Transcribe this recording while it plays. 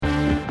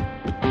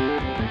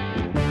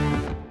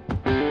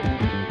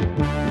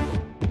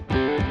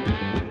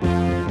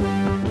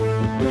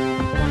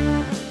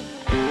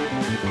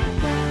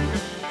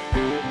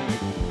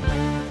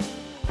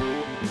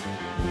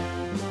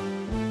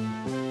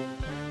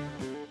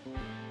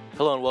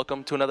Hello and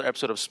welcome to another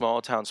episode of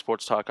Small Town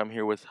Sports Talk. I'm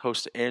here with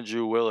host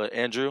Andrew Willett.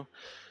 Andrew,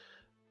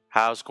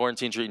 how's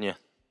quarantine treating you?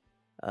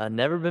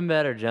 Never been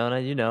better, Jonah.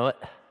 You know it.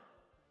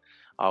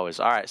 Always.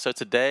 All right, so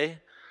today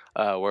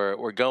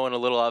we're going a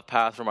little off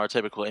path from our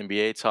typical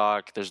NBA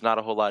talk. There's not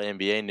a whole lot of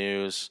NBA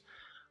news.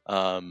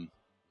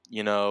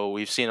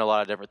 We've seen a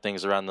lot of different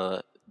things around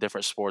the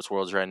different sports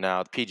worlds right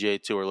now. The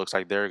PGA Tour looks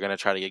like they're going to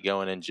try to get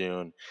going in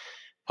June.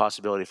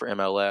 Possibility for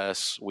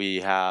MLS.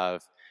 We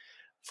have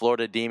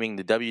Florida deeming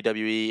the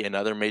WWE and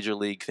other major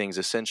league things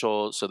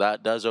essential, so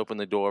that does open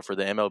the door for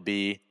the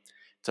MLB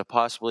to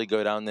possibly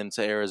go down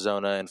into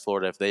Arizona and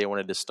Florida if they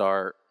wanted to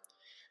start.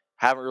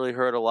 Haven't really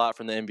heard a lot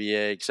from the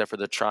NBA except for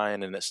they're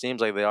trying, and it seems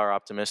like they are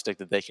optimistic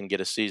that they can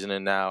get a season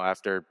in now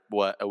after,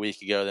 a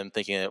week ago, them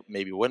thinking it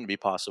maybe wouldn't be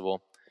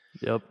possible.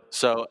 Yep.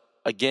 So,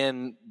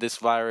 again, this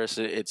virus,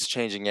 it's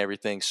changing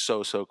everything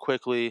so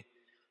quickly.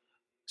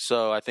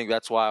 So I think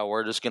that's why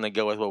we're just going to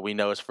go with what we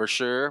know is for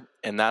sure,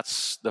 and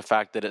that's the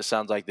fact that it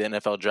sounds like the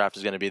NFL draft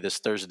is going to be this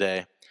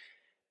Thursday.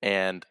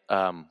 And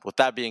with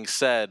that being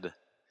said,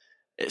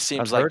 it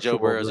seems like Joe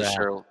Burrow's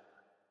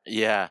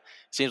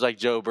seems like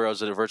Joe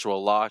Burrow's a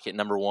virtual lock at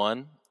number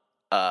one.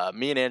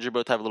 Me and Andrew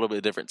both have a little bit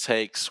of different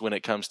takes when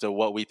it comes to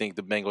what we think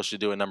the Bengals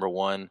should do at number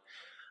one.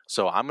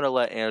 So I'm going to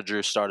let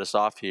Andrew start us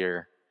off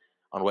here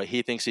on what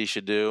he thinks he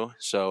should do.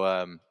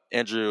 So,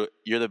 Andrew,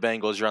 you're the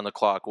Bengals. You're on the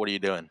clock. What are you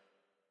doing?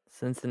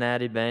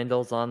 Cincinnati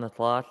Bengals on the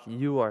clock.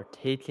 You are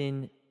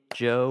taking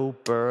Joe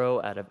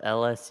Burrow out of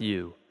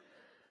LSU.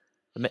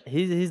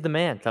 He's the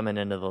man coming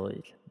into the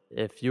league.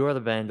 If you are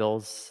the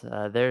Bengals,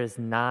 there is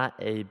not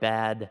a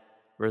bad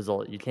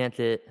result. You can't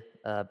get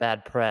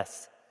bad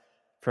press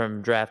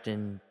from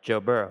drafting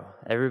Joe Burrow.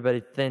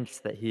 Everybody thinks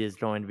that he is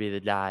going to be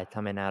the guy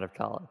coming out of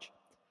college.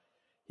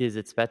 He is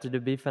expected to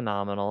be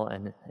phenomenal,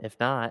 and if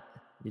not,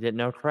 you didn't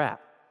know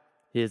crap.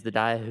 He is the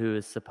guy who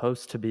is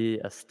supposed to be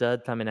a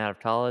stud coming out of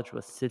college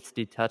with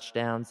 60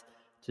 touchdowns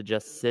to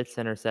just 6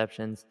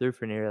 interceptions, threw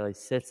for nearly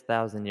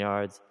 6,000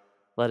 yards,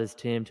 led his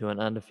team to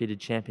an undefeated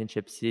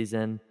championship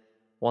season,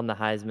 won the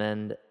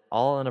Heisman,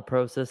 all in a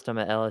pro system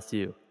at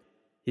LSU.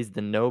 He's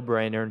the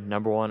no-brainer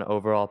number one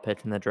overall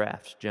pick in the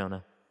draft,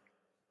 Jonah.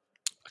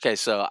 Okay,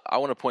 so I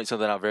want to point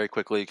something out very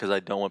quickly because I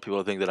don't want people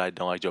to think that I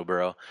don't like Joe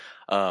Burrow.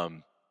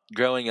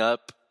 Growing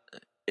up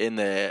in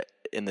the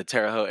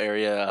Terre Haute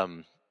area,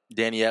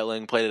 Danny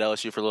Etling played at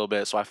LSU for a little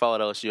bit, so I followed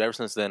LSU. Ever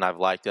since then, I've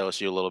liked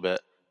LSU a little bit.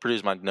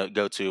 Purdue's my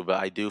go-to,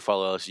 but I do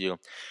follow LSU.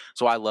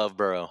 So I love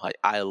Burrow.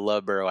 I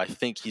love Burrow. I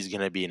think he's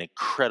going to be an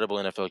incredible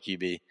NFL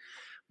QB.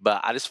 But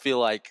I just feel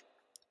like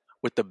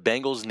with the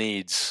Bengals'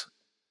 needs,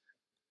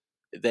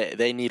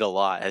 they need a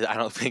lot. I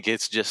don't think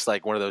it's just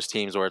like one of those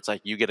teams where it's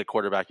like you get a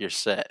quarterback, you're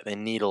set. They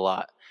need a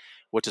lot,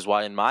 which is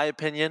why, in my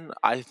opinion,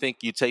 I think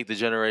you take the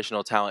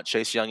generational talent,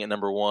 Chase Young at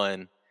number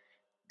one,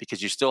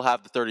 because you still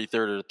have the 33rd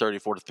or the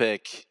 34th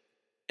pick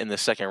in the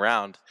second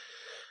round.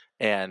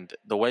 And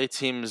the way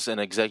teams and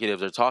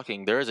executives are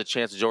talking, there is a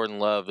chance Jordan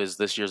Love is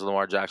this year's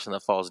Lamar Jackson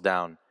that falls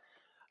down.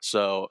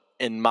 So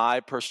in my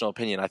personal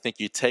opinion, I think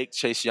you take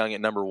Chase Young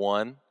at number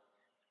one,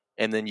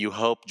 and then you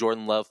hope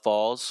Jordan Love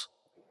falls.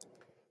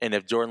 And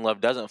if Jordan Love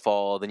doesn't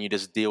fall, then you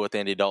just deal with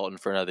Andy Dalton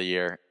for another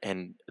year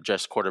and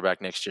address quarterback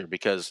next year.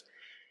 Because,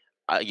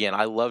 again,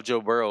 I love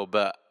Joe Burrow,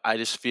 but I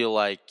just feel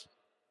like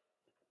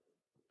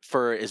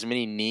for as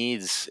many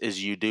needs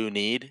as you do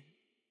need,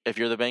 if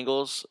you're the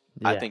Bengals,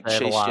 I think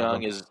Chase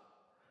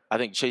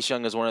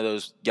Young is one of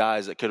those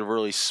guys that could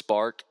really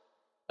spark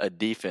a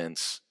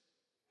defense.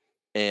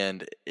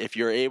 And if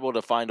you're able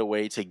to find a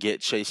way to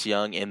get Chase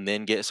Young and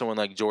then get someone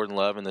like Jordan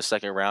Love in the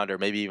second round, or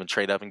maybe even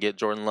trade up and get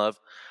Jordan Love,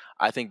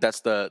 I think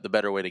that's the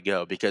better way to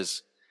go,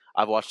 because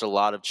I've watched a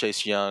lot of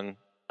Chase Young.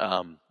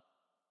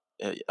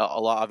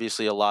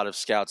 Obviously, a lot of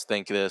scouts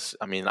think this.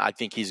 I mean, I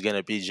think he's going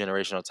to be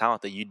generational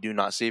talent that you do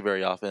not see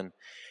very often.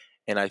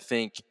 And I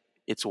think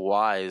it's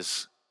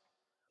wise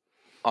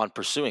on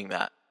pursuing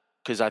that,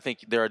 because I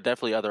think there are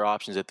definitely other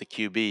options at the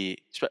QB.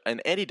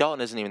 And Andy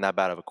Dalton isn't even that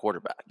bad of a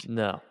quarterback.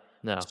 No.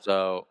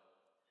 So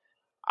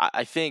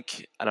I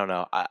think, I don't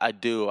know, I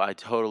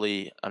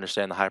totally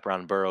understand the hype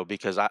around Burrow,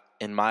 because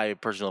in my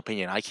personal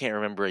opinion, I can't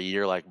remember a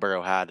year like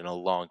Burrow had in a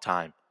long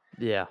time.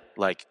 Yeah.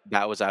 Like,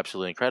 that was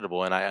absolutely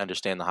incredible, and I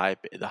understand the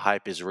hype. The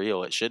hype is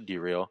real. It should be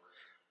real.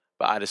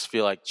 But I just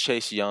feel like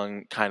Chase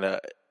Young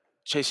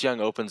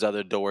opens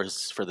other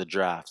doors for the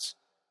drafts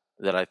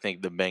that I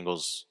think the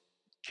Bengals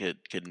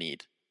could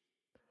need.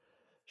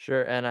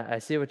 Sure, and I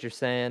see what you're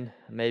saying.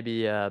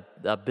 Maybe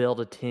build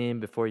a team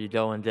before you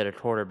go and get a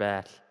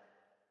quarterback.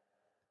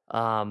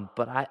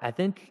 But I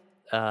think,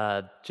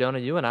 Jonah,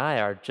 you and I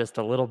are just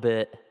a little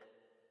bit,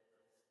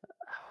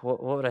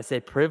 what would I say,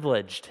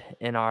 privileged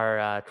in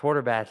our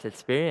quarterback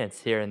experience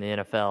here in the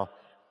NFL.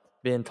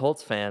 Being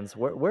Colts fans,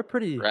 we're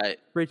pretty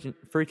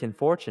freaking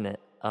fortunate.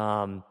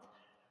 And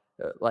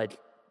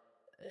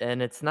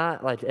it's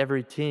not like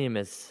every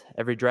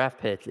draft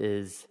pick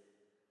is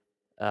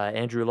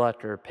Andrew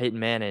Luck or Peyton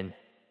Manning.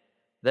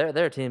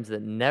 There are teams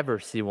that never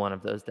see one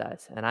of those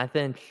guys. And I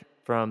think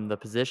from the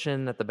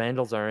position that the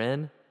Bengals are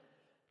in,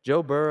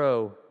 Joe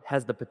Burrow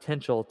has the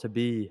potential to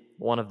be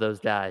one of those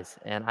guys.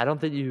 And I don't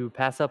think you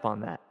pass up on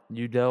that.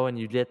 You go and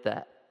you get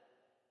that.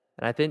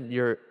 And I think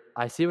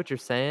I see what you're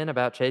saying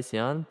about Chase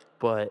Young,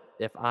 but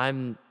if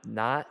I'm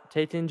not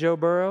taking Joe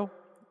Burrow,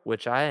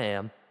 which I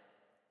am,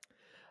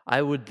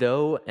 I would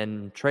go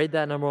and trade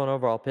that number 1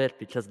 overall pick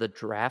because the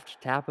draft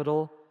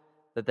capital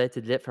that they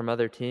could get from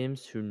other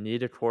teams who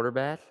need a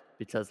quarterback,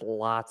 because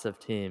lots of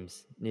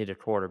teams need a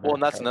quarterback. Well,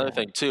 and that's right another now.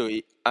 thing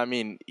too. I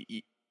mean,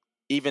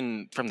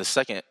 even from the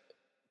second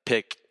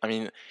pick, I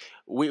mean,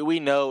 we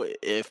know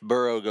if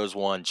Burrow goes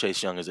 1,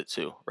 Chase Young is at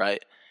 2,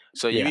 right?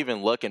 So you Yeah.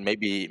 even look and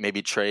maybe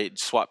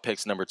swap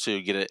picks number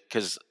 2, get it,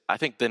 because I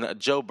think then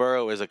Joe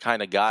Burrow is a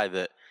kind of guy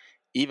that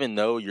even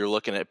though you're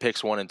looking at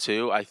picks 1 and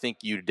 2, I think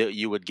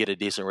you would get a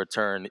decent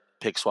return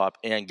pick swap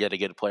and get a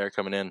good player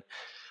coming in.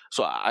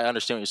 So I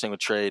understand what you're saying with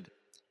trade,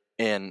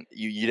 and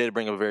you did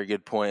bring up a very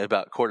good point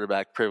about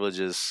quarterback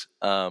privileges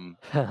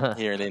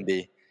here in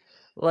Indy.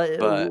 Like,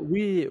 But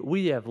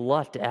we have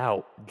lucked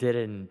out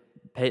getting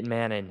Peyton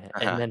Manning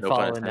and then no pun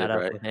following that intended, up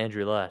right? with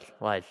Andrew Luck.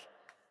 Like,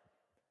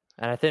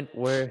 and I think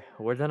we're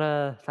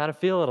gonna kind of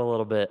feel it a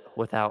little bit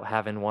without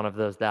having one of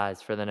those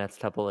guys for the next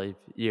couple of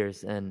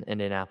years in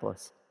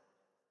Indianapolis.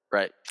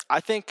 Right. I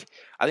think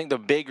the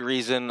big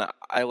reason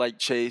I like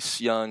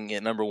Chase Young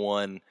at number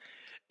 1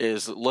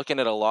 is looking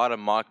at a lot of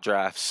mock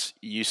drafts.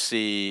 You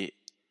see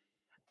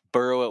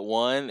Burrow at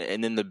 1,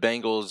 and then the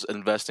Bengals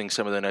investing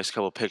some of the next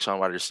couple picks on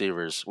wide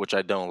receivers, which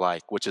I don't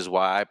like. Which is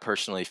why I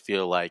personally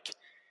feel like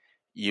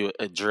you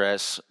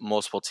address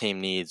multiple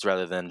team needs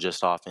rather than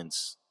just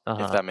offense.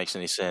 If that makes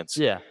any sense.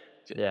 Yeah.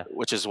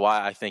 Which is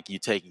why I think you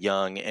take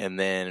Young and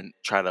then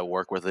try to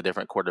work with a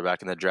different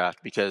quarterback in the draft,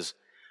 because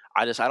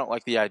I don't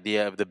like the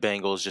idea of the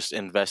Bengals just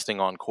investing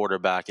on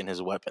quarterback and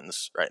his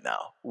weapons right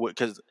now.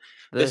 Because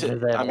They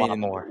have a lot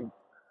more.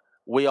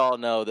 we all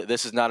know that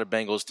this is not a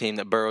Bengals team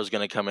that Burrow's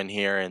going to come in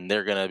here and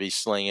they're going to be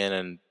slinging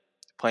and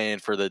playing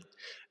for the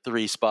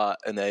 3 spot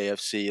in the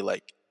AFC.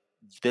 Like,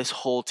 this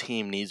whole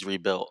team needs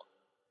rebuilt.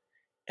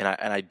 And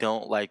I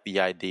don't like the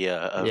idea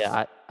of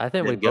I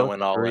think we them both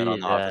going all in agree on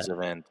the that offensive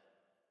end.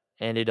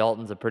 Andy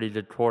Dalton's a pretty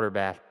good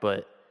quarterback,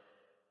 but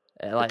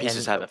The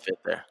pieces haven't fit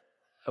there.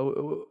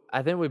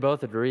 I think we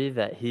both agree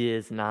that he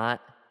is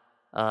not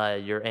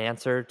your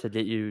answer to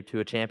get you to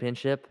a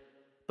championship,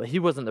 but he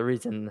wasn't the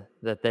reason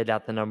that they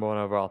got the number 1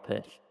 overall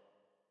pick.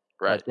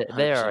 Right. Like,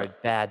 they are a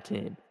bad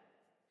team.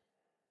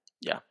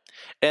 Yeah.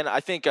 And I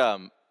think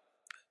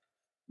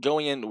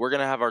going in, we're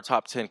going to have our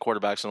top 10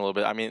 quarterbacks in a little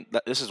bit. I mean,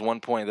 this is one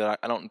point that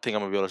I don't think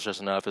I'm going to be able to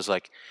stress enough, is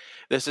like,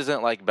 this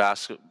isn't like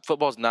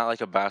football's not like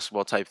a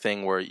basketball type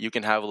thing where you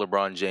can have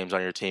LeBron James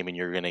on your team and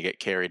you're going to get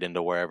carried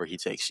into wherever he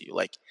takes you.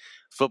 Like,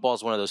 football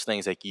is one of those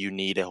things, like, you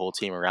need a whole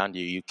team around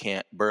you.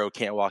 Burrow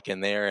can't walk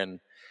in there and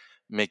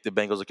make the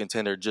Bengals a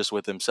contender just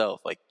with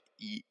himself. Like,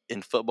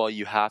 in football,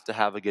 you have to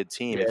have a good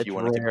team if you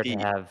want to compete.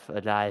 It's rare to have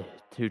a guy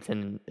who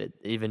can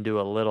even do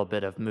a little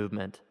bit of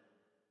movement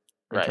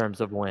in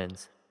terms of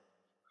wins.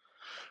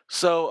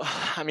 So,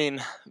 I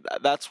mean,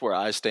 that's where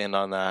I stand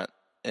on that.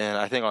 And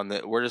I think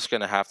we're just going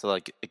to have to,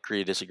 like, agree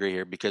to disagree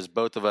here, because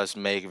both of us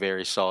make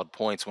very solid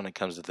points when it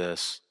comes to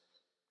this.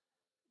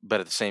 But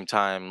at the same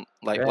time,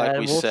 like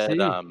we said, see,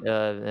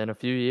 in a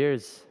few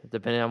years,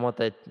 depending on what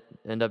they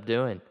end up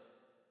doing.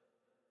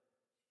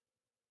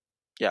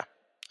 Yeah,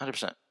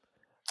 100%.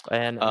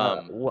 And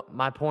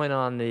my point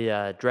on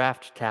the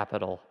draft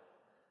capital,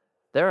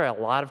 there are a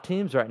lot of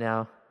teams right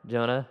now,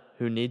 Jonah,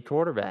 who need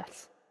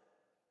quarterbacks.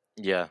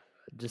 Yeah.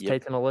 Just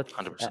taking a look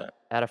 100%.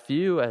 At a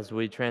few as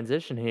we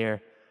transition here: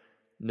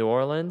 New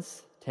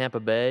Orleans, Tampa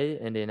Bay,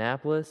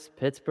 Indianapolis,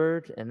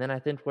 Pittsburgh, and then I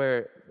think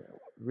where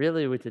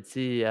really we could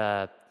see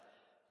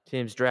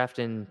teams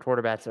drafting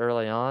quarterbacks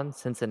early on: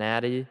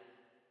 Cincinnati,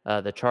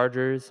 the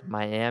Chargers,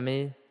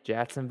 Miami,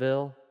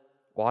 Jacksonville,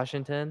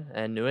 Washington,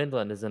 and New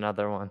England is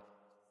another one.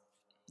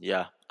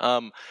 Yeah.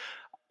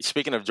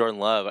 Speaking of Jordan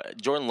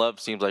Love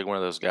seems like one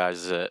of those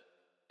guys that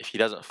if he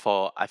doesn't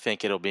fall, I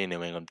think it'll be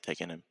New England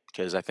taking him,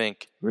 because I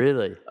think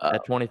really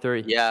at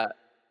 23. Yeah.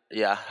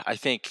 I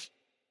think,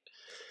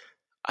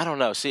 I don't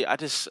know. See,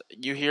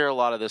 you hear a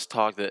lot of this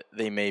talk that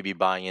they may be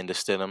buying into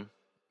Stidham,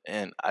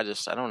 and I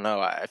don't know.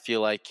 I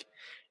feel like,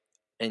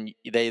 and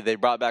they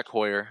brought back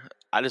Hoyer.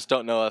 I just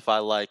don't know if I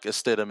like a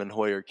Stidham and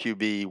Hoyer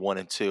QB 1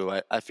 and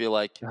 2. I feel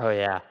like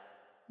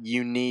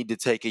you need to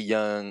take a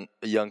young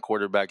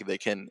quarterback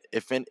that can,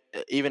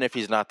 even if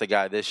he's not the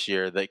guy this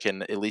year, that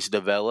can at least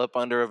develop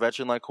under a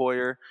veteran like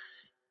Hoyer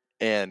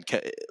and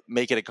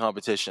make it a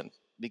competition.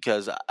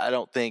 Because I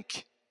don't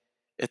think,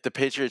 if the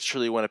Patriots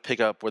truly want to pick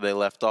up where they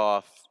left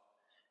off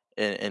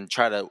and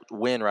try to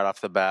win right off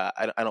the bat,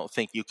 I don't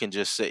think you can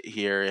just sit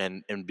here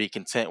and be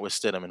content with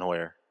Stidham and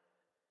Hoyer.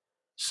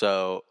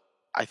 So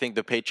I think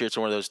the Patriots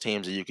are one of those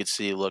teams that you could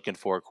see looking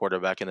for a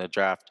quarterback in the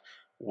draft,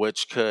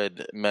 which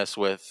could mess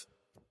with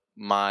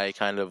my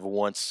kind of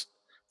wants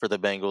for the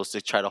Bengals to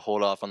try to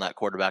hold off on that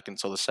quarterback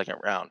until the second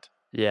round.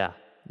 Yeah.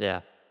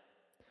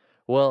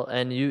 Well,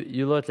 and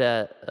you looked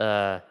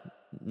at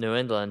New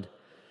England.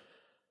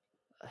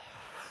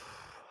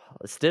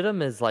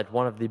 Stidham is like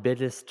one of the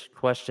biggest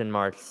question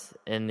marks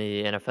in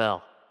the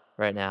NFL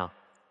right now,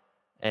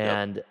 Yep.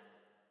 and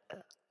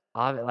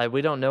like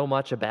we don't know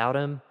much about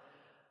him,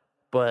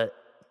 but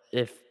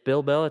if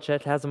Bill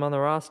Belichick has him on the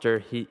roster,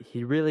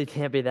 he really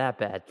can't be that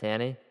bad,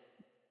 can he?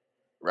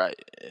 Right.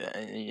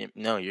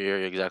 No,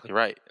 you're exactly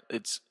right.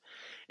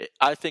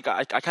 I think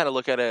I kind of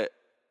look at it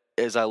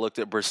as I looked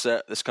at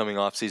Brissett this coming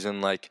off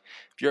season. Like,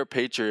 if you're a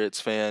Patriots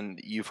fan,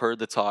 you've heard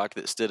the talk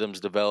that Stidham's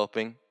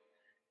developing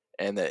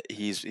and that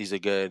he's a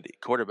good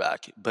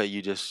quarterback, but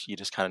you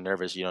just kind of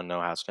nervous. You don't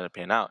know how it's going to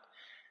pan out.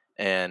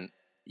 And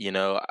you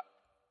know,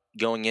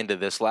 going into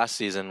this last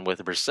season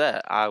with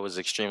Brissett, I was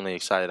extremely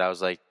excited. I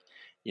was like,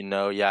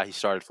 yeah, he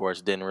started for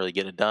us, didn't really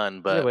get it done,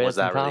 Yeah, but we was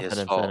had some that really his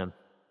confidence in fault? him.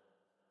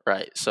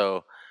 Right.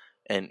 So,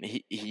 and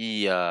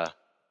he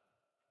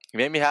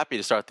made me happy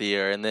to start the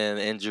year, and then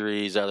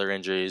other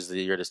injuries,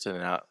 the year just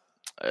didn't out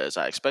as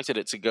I expected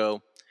it to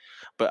go.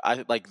 But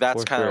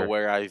that's For kind of sure.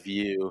 where I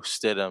view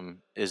Stidham,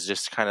 is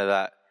just kind of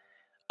that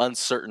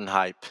uncertain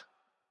hype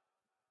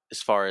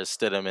as far as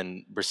Stidham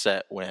and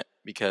Brissett went,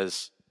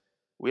 because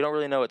we don't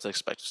really know what to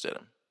expect of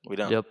Stidham. We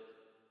don't. Yep.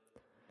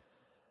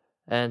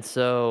 And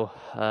so,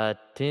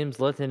 teams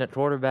looking at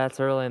quarterbacks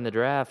early in the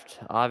draft,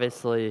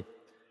 obviously,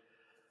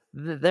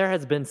 there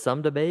has been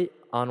some debate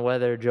on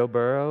whether Joe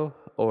Burrow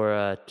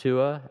or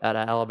Tua out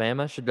of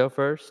Alabama should go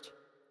first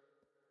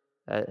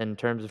in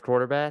terms of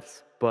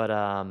quarterbacks. But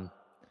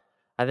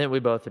I think we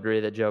both agree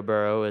that Joe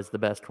Burrow is the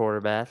best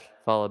quarterback,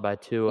 followed by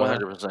Tua.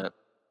 100%.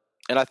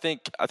 And I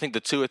think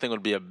the Tua thing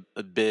would be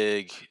a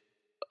big,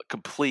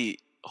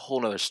 complete,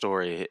 whole nother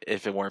story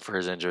if it weren't for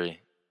his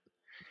injury.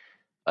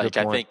 Good Like,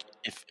 I point.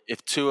 think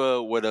if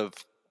Tua would have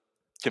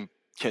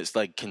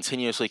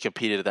continuously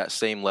competed at that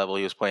same level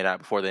he was playing at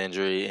before the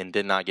injury and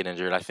did not get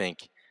injured, I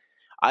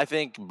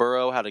think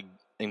Burrow had an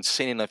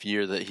insane enough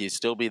year that he'd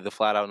still be the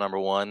flat out number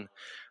one.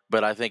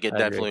 But I think it I agree.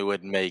 definitely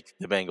would make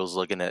the Bengals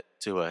looking at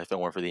Tua if it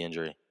weren't for the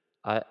injury.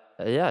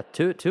 Yeah,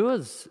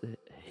 Tua's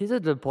he's a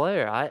good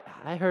player.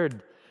 I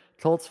heard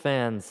Colts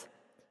fans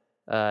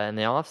in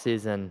the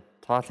offseason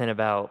talking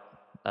about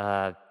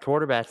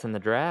quarterbacks in the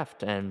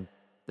draft, and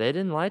they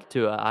didn't like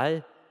Tua.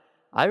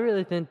 I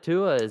really think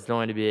Tua is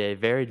going to be a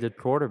very good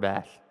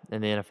quarterback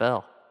in the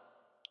NFL.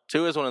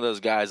 Tua is one of those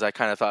guys I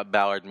kind of thought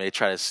Ballard may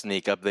try to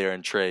sneak up there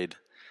and trade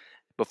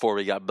before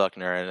we got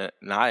Buckner,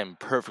 and I am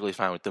perfectly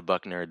fine with the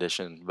Buckner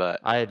addition. But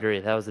I agree.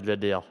 That was a good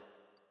deal.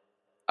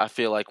 I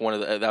feel like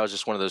that was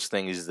just one of those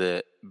things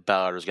that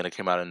Ballard was going to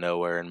come out of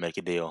nowhere and make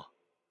a deal.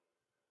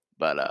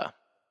 But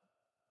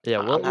Yeah,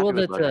 I'm we'll happy with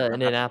get to Buckner. I'm happy with what we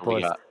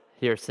Indianapolis got.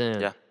 here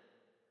soon. Yeah.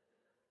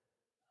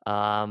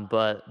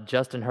 But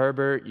Justin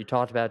Herbert, you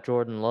talked about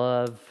Jordan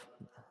Love.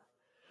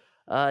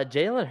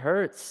 Jalen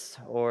Hurts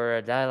or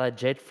a guy like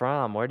Jake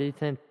Fromm, where do you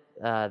think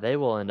they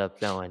will end up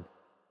going?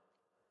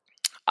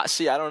 I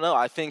don't know.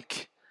 I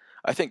think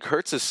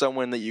Hurts is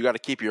someone that you got to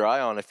keep your eye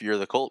on if you're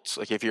the Colts.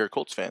 Like, if you're a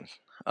Colts fan,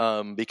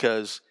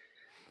 because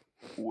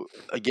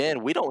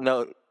again, we don't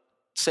know.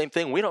 Same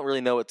thing. We don't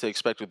really know what to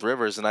expect with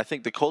Rivers, and I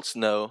think the Colts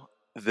know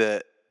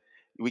that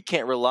we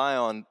can't rely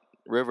on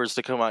Rivers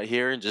to come out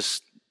here and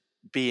just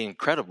be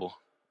incredible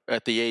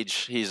at the age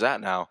he's at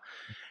now.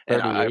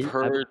 And I've 38, I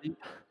heard, believe.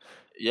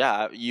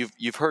 yeah,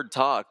 you've heard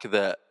talk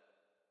that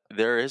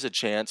there is a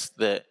chance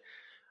that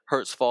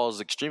Hurts falls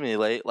extremely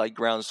late, like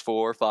rounds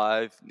 4,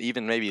 5,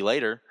 even maybe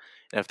later.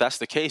 And if that's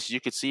the case, you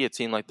could see a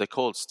team like the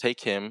Colts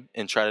take him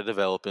and try to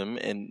develop him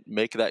and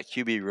make that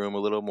QB room a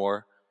little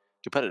more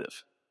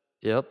competitive.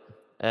 Yep.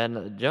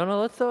 And Jonah,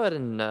 let's go ahead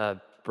and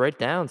break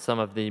down some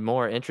of the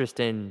more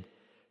interesting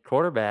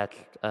quarterback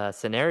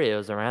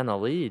scenarios around the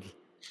league.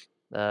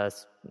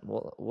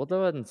 We'll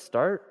go ahead and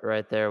start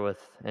right there with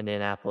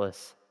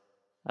Indianapolis.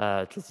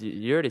 Because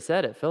you already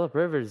said it. Phillip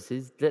Rivers,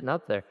 he's getting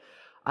up there.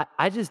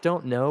 I just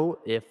don't know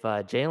if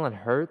Jalen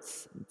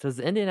Hurts, because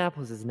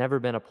Indianapolis has never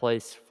been a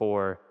place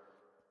for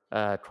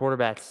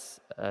quarterbacks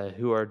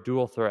who are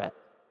dual threat.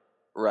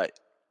 Right.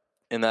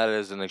 And that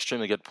is an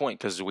extremely good point,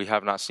 because we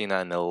have not seen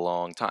that in a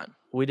long time.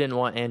 We didn't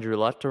want Andrew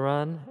Luck to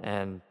run,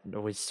 and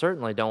we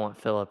certainly don't want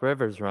Phillip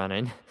Rivers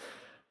running.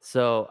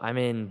 So, I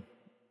mean,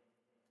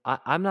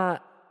 I'm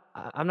not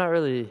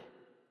really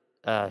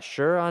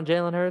sure on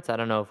Jalen Hurts. I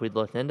don't know if we'd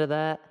looked into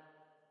that.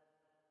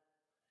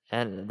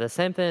 And the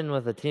same thing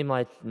with a team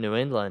like New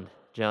England,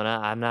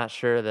 Jonah. I'm not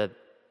sure that,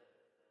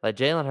 like,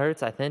 Jalen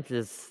Hurts, I think,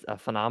 is a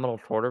phenomenal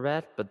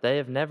quarterback, but they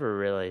have never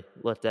really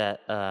looked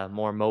at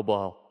more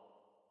mobile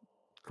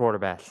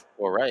quarterbacks.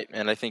 Well, right.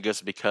 And I think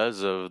it's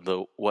because of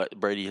what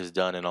Brady has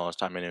done in all his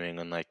time in New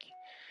England. Like,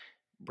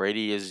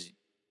 Brady is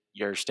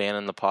your stand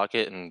in the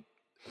pocket and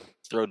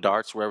throw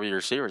darts wherever your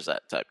receiver's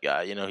at type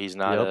guy. He's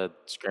not a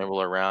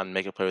scramble around and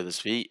make a play with his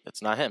feet.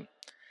 That's not him.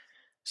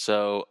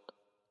 So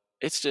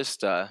it's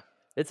just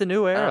it's a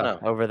new I don't era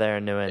know. over there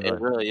in New England.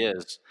 It really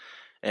is.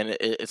 And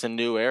it's a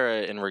new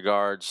era in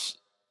regards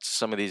to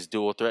some of these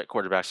dual threat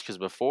quarterbacks, because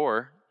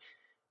before,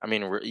 I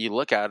mean, you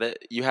look at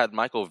it, you had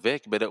Michael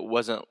Vick, but it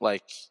wasn't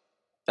like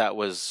that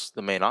was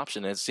the main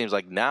option. It seems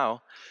like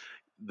now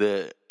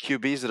the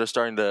QBs that are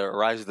starting to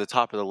rise to the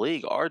top of the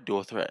league are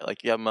dual threat.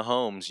 Like you have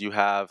Mahomes, you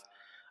have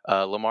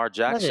Lamar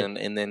Jackson,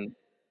 and then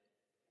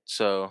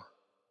so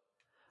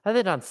I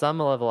think on some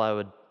level I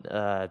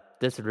would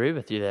disagree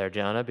with you there,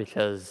 Jonah,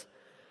 because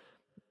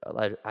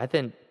like I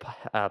think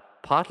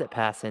pocket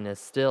passing is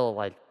still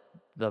like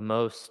the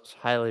most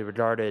highly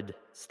regarded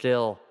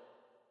skill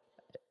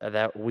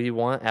that we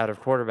want out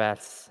of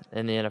quarterbacks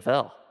in the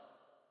NFL.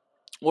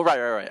 well,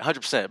 right,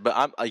 100%.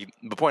 But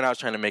the point I was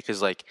trying to make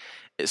is like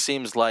it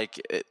seems like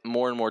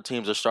more and more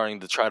teams are starting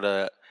to try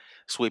to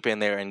sweep in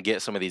there and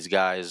get some of these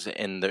guys,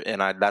 and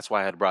that's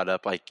why I had brought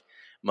up like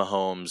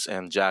Mahomes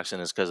and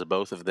Jackson is because of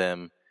both of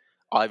them.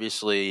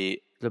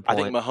 Obviously, Good I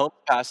think point. Mahomes'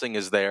 passing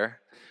is there,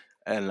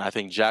 and I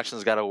think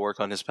Jackson's got to work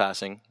on his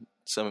passing,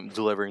 some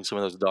delivering some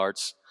of those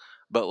darts.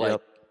 But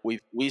like Yep.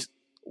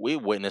 we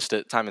witnessed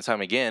it time and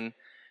time again.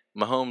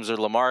 Mahomes or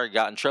Lamar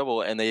got in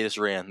trouble and they just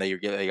ran. They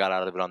got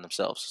out of it on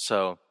themselves.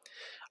 So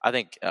I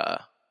think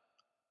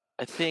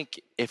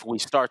if we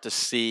start to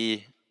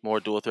see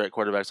more dual threat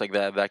quarterbacks like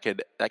that,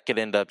 that could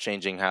end up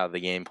changing how the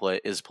game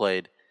is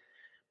played.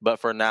 But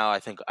for now, I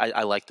think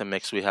I like the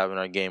mix we have in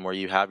our game, where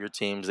you have your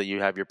teams that you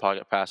have your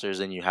pocket passers,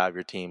 and you have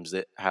your teams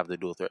that have the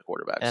dual threat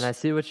quarterbacks. And I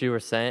see what you were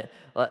saying.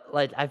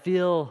 Like I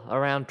feel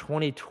around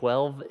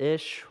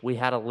 2012-ish, we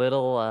had a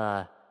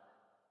little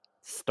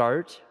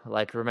start.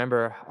 Like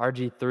remember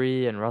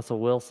RG3 and Russell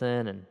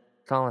Wilson and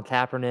Colin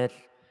Kaepernick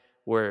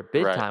were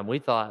big Right. time. We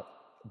thought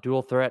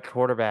dual threat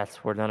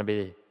quarterbacks were going to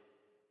be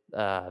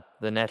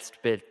the next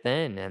big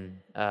thing,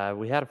 and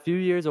we had a few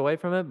years away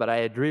from it. But I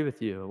agree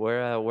with you.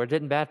 We're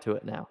getting back to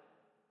it now.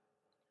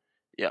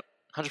 Yep,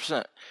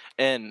 100%.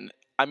 And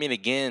I mean,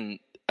 again,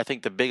 I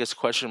think the biggest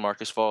question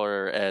mark as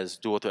far as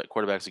dual threat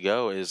quarterbacks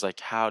go is like,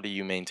 how do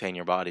you maintain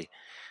your body?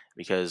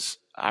 Because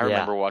I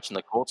remember watching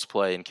the Colts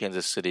play in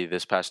Kansas City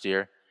this past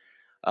year.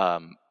 I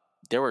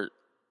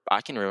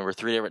can remember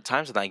 3 different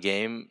times in that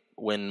game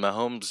when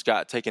Mahomes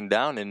got taken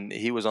down and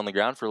he was on the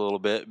ground for a little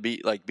bit,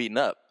 beaten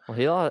up.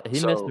 Well,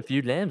 he missed a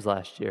few games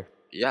last year.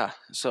 Yeah,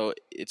 so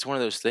it's one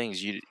of those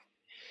things.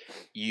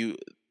 You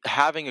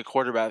having a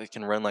quarterback that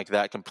can run like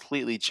that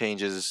completely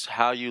changes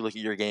how you look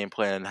at your game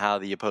plan and how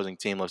the opposing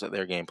team looks at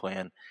their game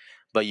plan.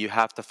 But you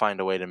have to find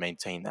a way to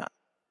maintain that,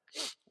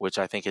 which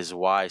I think is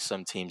why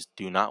some teams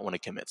do not want to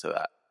commit to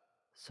that.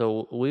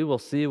 So we will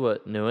see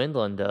what New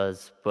England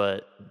does,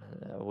 but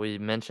we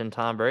mentioned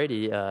Tom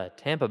Brady.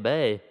 Tampa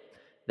Bay,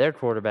 their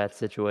quarterback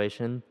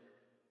situation,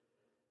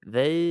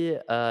 they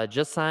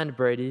just signed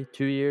Brady,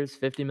 2 years,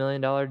 $50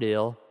 million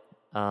deal.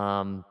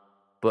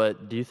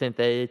 But do you think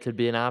they could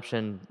be an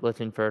option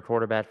looking for a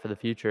quarterback for the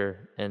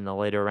future in the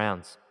later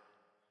rounds?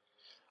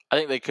 I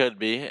think they could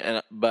be,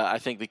 but I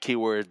think the key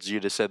words you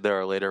just said there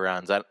are later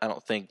rounds. I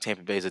don't think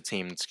Tampa Bay is a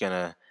team that's going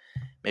to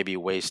maybe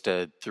waste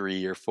a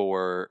 3 or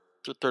 4,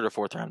 third or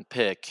fourth round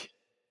pick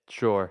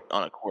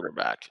on a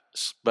quarterback.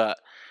 But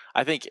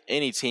I think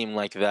any team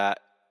like that,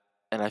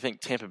 and I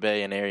think Tampa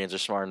Bay and Arians are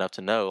smart enough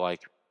to know,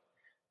 like,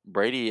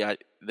 Brady,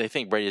 they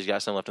think Brady's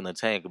got some left in the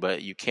tank,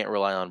 but you can't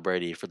rely on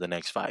Brady for the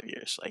next 5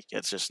 years. Like,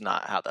 it's just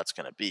not how that's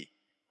going to be.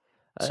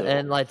 So,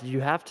 and like you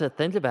have to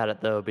think about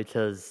it though,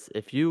 because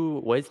if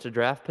you waste a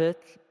draft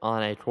pick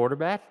on a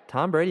quarterback,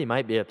 Tom Brady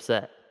might be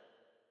upset.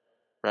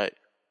 Right.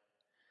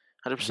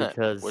 100%.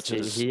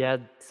 Because he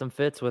had some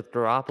fits with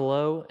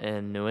Garoppolo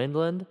in New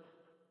England.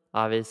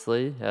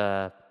 Obviously,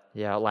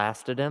 he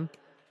outlasted him.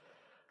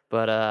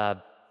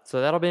 But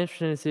so that'll be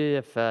interesting to see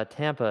if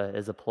Tampa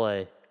is a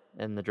play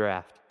in the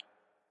draft.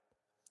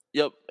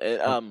 Yep.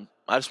 I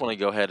just want to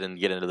go ahead and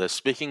get into this.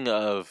 Speaking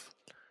of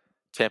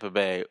Tampa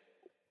Bay,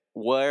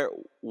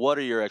 what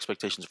are your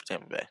expectations for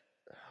Tampa Bay?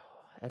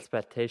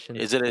 Expectations?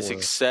 Is it a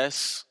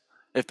success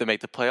if they make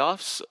the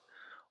playoffs,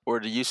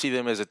 or do you see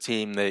them as a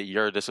team that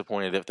you're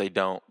disappointed if they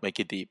don't make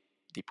a deep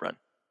run?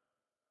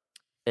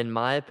 In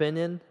my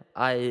opinion,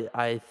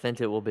 I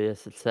think it will be a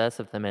success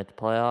if they make the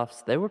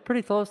playoffs. They were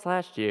pretty close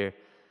last year,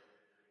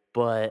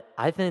 but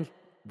I think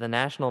the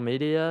national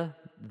media,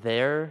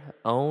 their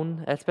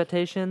own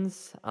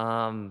expectations,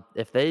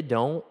 if they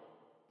don't,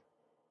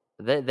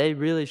 they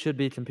really should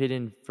be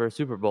competing for a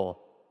Super Bowl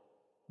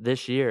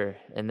this year,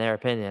 in their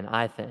opinion,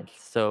 I think.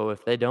 So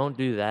if they don't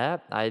do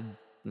that,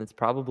 it's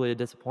probably a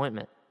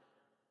disappointment.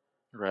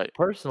 Right.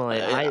 Personally,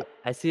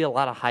 I see a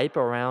lot of hype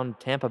around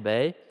Tampa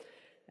Bay,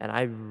 and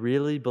I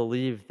really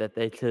believe that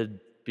they could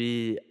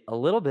be a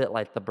little bit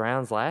like the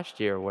Browns last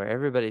year, where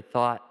everybody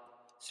thought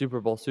Super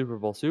Bowl, Super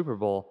Bowl, Super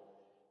Bowl,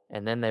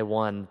 and then they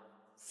won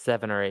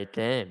 7 or 8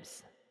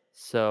 games.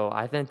 So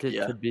I think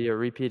it could be a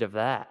repeat of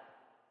that.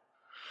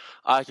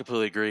 I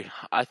completely agree.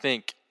 I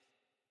think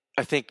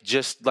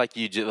just like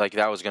you did, like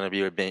that was going to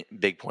be a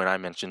big point I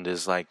mentioned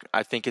is like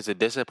I think it's a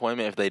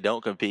disappointment if they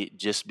don't compete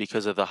just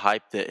because of the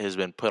hype that has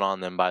been put on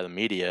them by the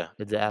media.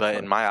 Exactly. But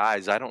in my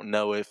eyes, I don't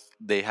know if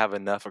they have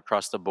enough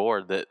across the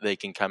board that they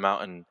can come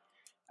out and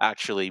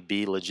actually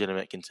be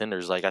legitimate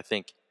contenders. Like I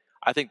think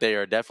they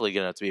are definitely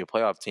going to have to be a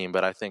playoff team,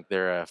 but I think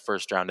they're a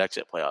first round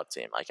exit playoff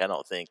team. Like I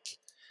don't think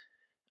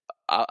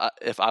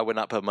if I would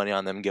not put money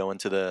on them going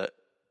to the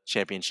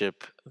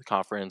championship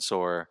conference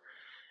or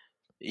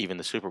even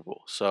the Super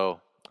Bowl.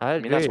 So, I I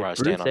mean, that's agree. where I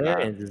stand Bruce on that.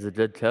 Arians is a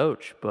good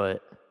coach,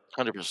 but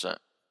 100%.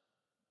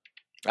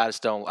 I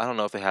don't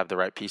know if they have the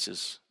right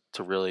pieces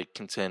to really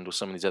contend with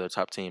some of these other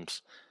top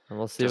teams.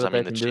 we'll see Because, I what they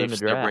mean, the can do in the Chiefs,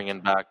 they're draft.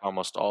 bringing back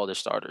almost all their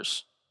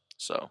starters.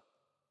 So,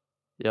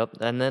 Yep.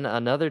 And then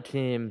another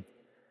team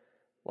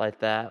like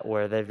that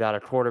where they've got a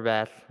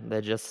quarterback,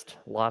 they just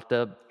locked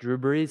up Drew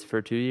Brees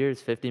for 2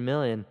 years, $50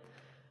 million.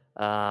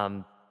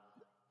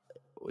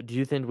 Do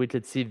you think we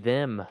could see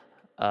them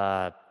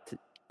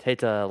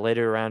take a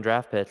later round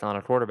draft pick on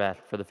a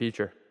quarterback for the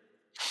future?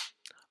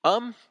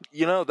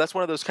 that's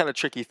one of those kind of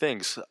tricky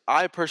things.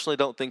 I personally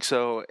don't think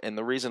so, and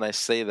the reason I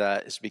say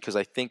that is because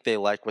I think they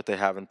like what they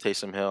have in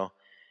Taysom Hill.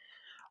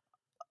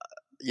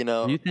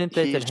 Do you think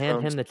they He's could hand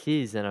shown. him the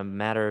keys in a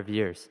matter of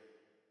years?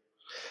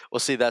 Well,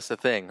 see, that's the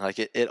thing. Like,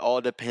 it all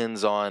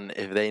depends on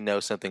if they know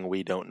something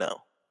we don't know.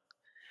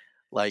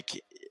 Like,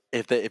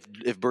 if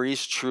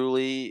Brees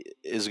truly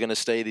is going to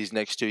stay these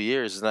next 2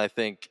 years, then I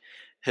think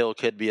Hill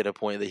could be at a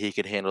point that he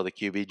could handle the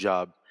QB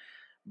job.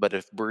 But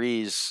if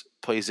Brees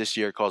plays this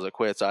year, calls it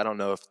quits, I don't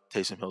know if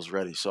Taysom Hill's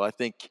ready. So I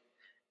think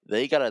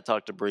they got to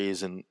talk to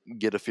Brees and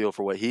get a feel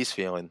for what he's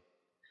feeling,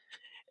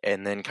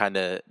 and then kind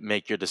of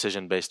make your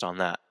decision based on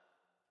that.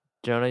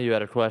 Jonah, you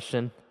had a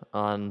question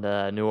on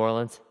New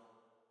Orleans?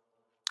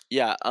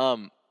 Yeah.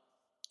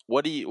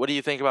 What do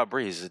you think about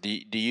Brees?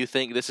 Do you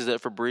think this is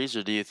it for Brees,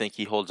 or do you think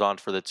he holds on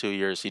for the 2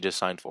 years he just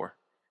signed for?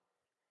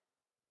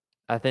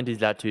 I think he's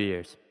got 2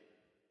 years.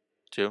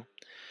 2?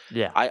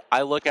 Yeah.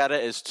 I look at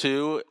it as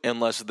 2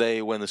 unless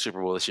they win the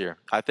Super Bowl this year.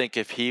 I think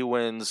if he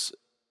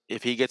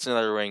gets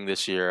another ring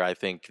this year, I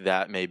think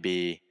that may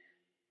be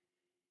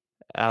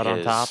Out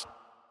on top?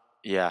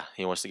 Yeah,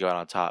 he wants to go out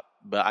on top.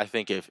 But I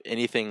think if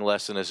anything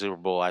less than a Super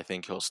Bowl, I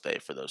think he'll stay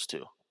for those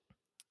 2.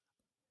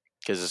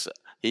 Because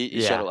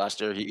he showed it last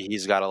year.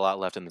 He's got a lot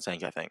left in the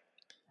tank, I think.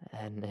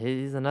 And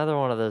he's another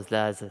one of those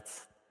guys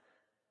that's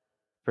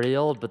pretty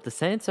old, but the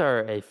Saints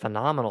are a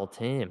phenomenal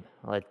team.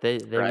 Like they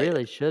Right.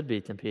 really should be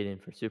competing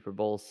for Super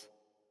Bowls.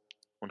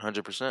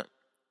 100%.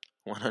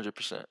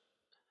 100%.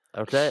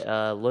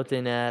 Okay,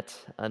 looking at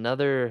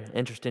another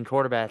interesting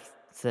quarterback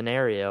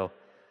scenario,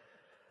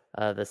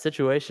 the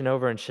situation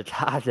over in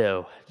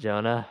Chicago,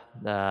 Jonah.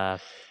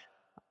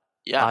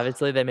 Yeah.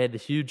 Obviously, they made the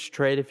huge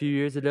trade a few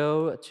years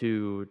ago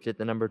to get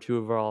the number 2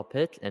 overall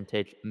pick and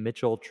take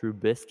Mitchell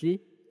Trubisky.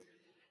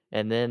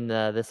 And then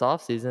this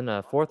offseason,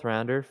 a 4th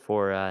rounder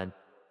for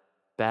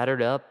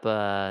battered up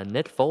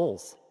Nick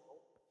Foles.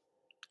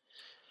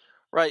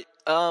 Right.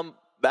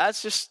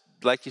 That's just,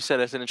 like you said,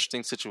 that's an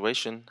interesting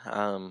situation.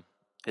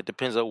 It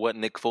depends on what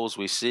Nick Foles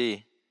we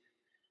see.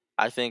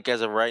 I think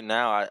as of right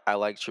now, I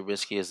like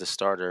Trubisky as the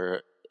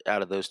starter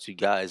out of those 2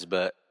 guys.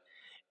 But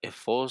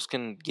if Foles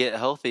can get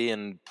healthy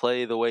and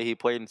play the way he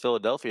played in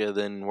Philadelphia,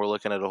 then we're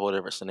looking at a whole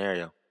different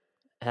scenario.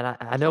 And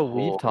I know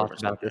we've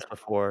talked about this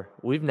before.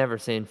 We've never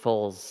seen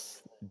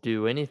Foles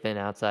do anything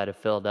outside of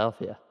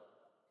Philadelphia.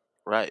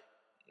 Right.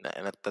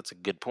 And that's a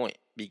good point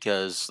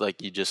because,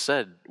 like you just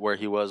said, where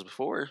he was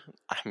before,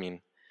 I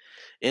mean,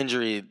 the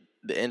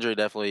injury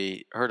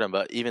definitely hurt him.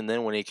 But even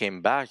then, when he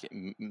came back,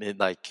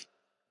 like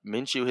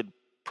Minshew had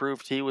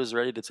proved he was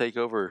ready to take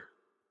over.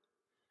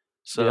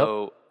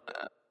 So,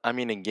 I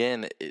mean,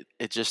 again,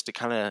 it's just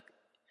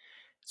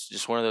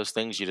one of those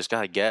things you just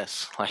gotta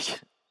guess.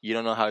 Like, you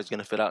don't know how he's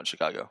gonna fit out in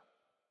Chicago.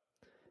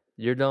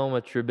 You're going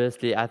with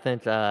Trubisky. I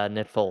think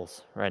Nick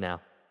Foles right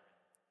now.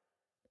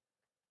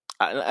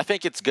 I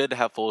think it's good to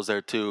have Foles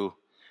there too,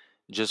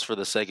 just for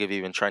the sake of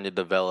even trying to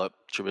develop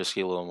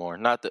Trubisky a little more.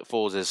 Not that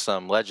Foles is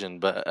some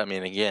legend, but I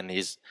mean, again,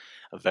 he's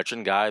a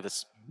veteran guy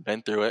that's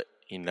been through it.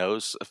 He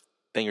knows a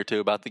thing or two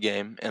about the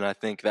game, and I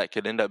think that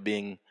could end up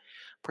being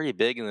pretty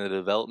big in the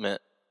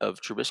development of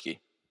Trubisky.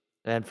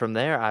 And from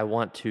there, I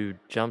want to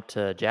jump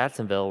to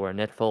Jacksonville, where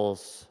Nick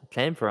Foles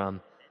came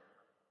from.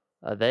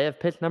 They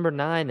have picked number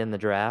 9 in the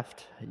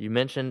draft. You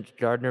mentioned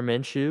Gardner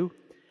Minshew,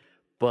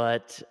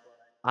 but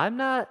I'm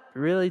not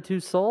really too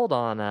sold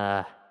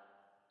on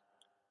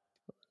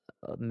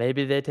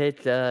maybe they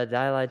take a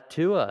guy like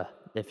Tua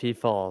if he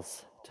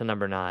falls to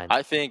number 9.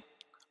 I think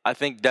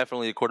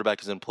definitely a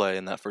quarterback is in play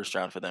in that first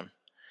round for them.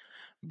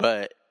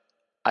 But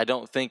I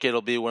don't think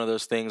it'll be one of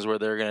those things where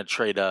they're going to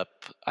trade up.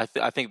 I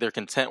think they're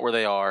content where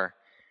they are.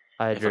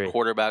 I agree. If a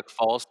quarterback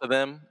falls to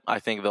them, I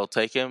think they'll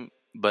take him.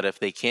 But if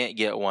they can't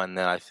get one,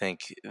 then I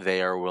think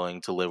they are willing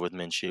to live with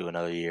Minshew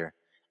another year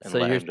and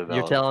let him develop.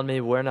 You're telling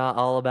me we're not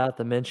all about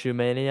the Minshew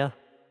mania?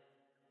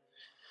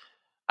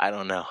 I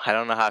don't know. I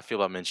don't know how I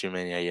feel about Minshew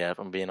mania yet, if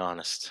I'm being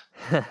honest.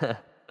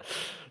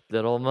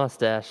 Good old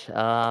mustache.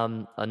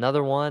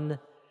 Another one.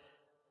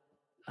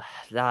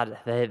 God,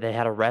 they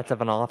had a wreck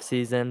of an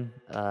offseason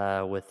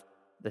with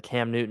the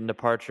Cam Newton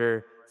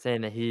departure,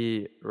 saying that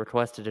he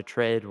requested a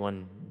trade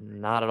when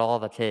not at all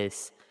the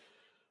case.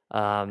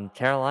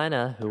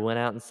 Carolina, who went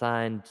out and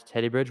signed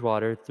Teddy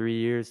Bridgewater, 3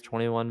 years,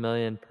 $21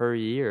 million per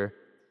year.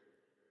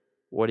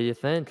 What do you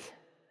think?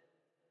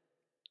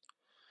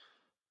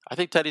 I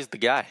think Teddy's the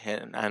guy,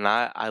 and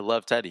I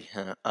love Teddy.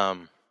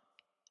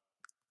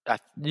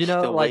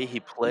 The way Like, he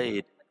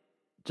played.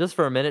 just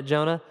for a minute,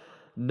 Jonah,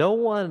 no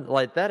one,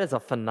 like, that is a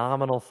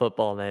phenomenal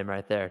football name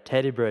right there,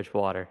 Teddy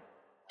Bridgewater.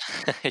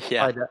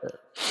 Yeah, Like,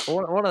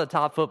 one of the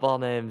top football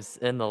names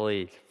in the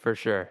league, for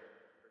sure.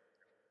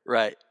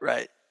 right,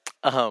 right.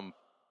 Um,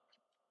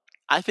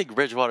 I think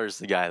Bridgewater's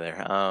the guy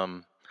there.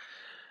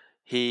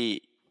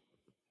 He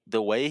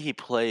the way he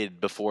played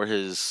before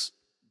his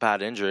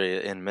bad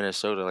injury in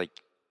Minnesota, like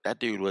that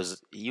dude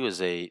was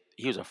a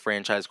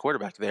franchise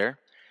quarterback there.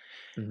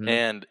 Hmm.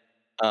 And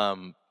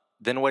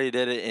then what he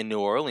did in New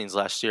Orleans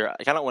last year,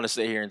 I kind of want to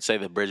sit here and say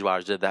that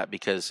Bridgewater did that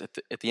because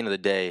at the end of the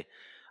day,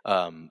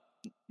 um,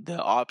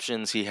 the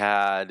options he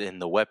had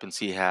and the weapons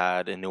he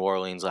had in New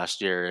Orleans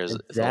last year is a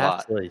lot.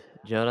 Exactly.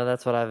 Jonah,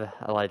 that's what I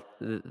like.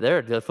 They're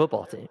a good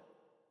football team.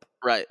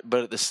 Right.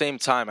 But at the same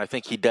time, I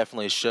think he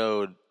definitely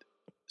showed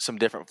some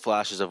different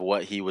flashes of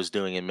what he was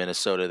doing in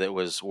Minnesota that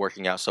was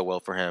working out so well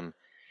for him.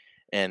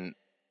 And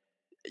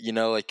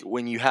like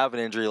when you have an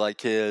injury like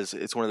his,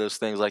 it's one of those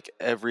things like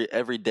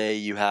every day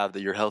you have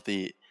that you're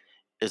healthy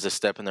is a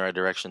step in the right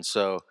direction.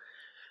 So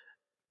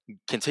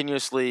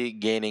continuously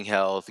gaining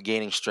health,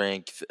 gaining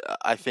strength,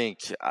 I think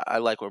I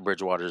like what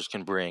Bridgewaters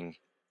can bring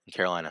in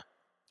Carolina.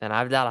 And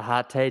I've got a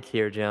hot take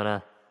here,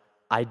 Jonah.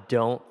 I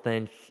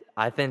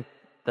think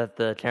that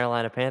the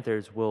Carolina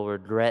Panthers will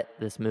regret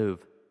this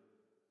move.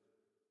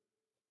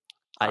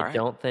 I All right.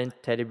 don't think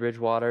Teddy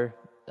Bridgewater,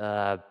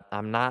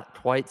 I'm not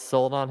quite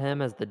sold on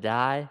him as the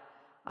guy.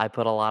 I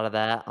put a lot of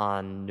that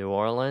on New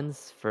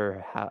Orleans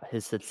for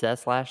his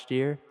success last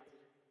year.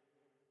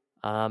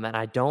 And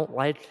I don't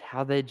like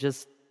how they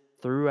just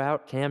threw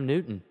out Cam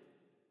Newton.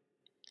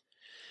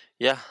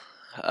 Yeah.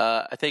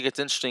 I think it's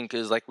interesting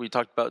because, like we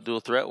talked about dual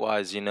threat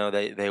wise,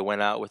 they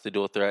went out with the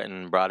dual threat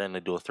and brought in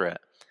the dual threat.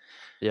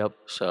 Yep.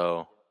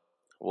 So,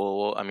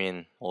 we'll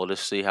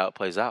just see how it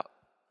plays out.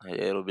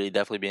 It'll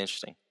definitely be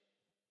interesting.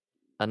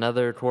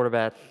 Another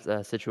quarterback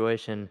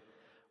situation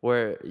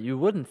where you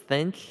wouldn't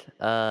think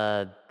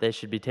they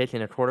should be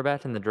taking a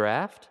quarterback in the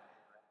draft,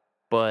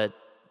 but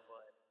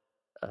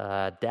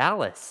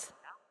Dallas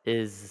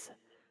is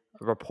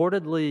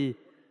reportedly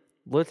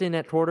looking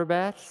at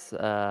quarterbacks.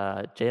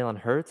 Jalen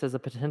Hurts as a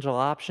potential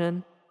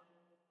option,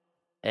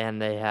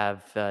 and they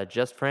have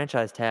just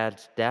franchise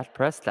tagged Dak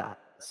Prescott.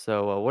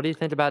 So, what do you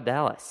think about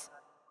Dallas?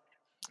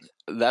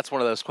 That's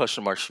one of those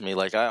question marks for me.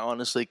 Like, I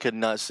honestly could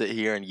not sit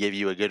here and give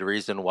you a good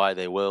reason why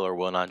they will or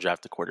will not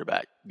draft a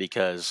quarterback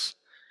because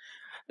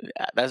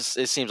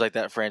it seems like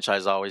that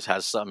franchise always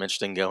has something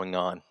interesting going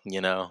on,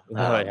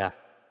 Oh yeah,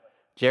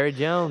 Jerry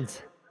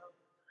Jones.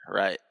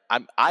 Right.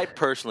 I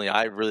personally,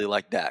 I really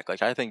like Dak.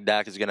 Like, I think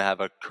Dak is going to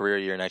have a career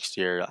year next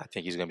year. I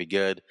think he's going to be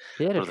good.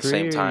 He had But a at the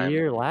same career time,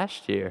 year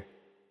last year.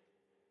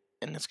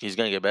 and he's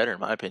going to get better, in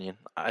my opinion.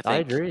 I I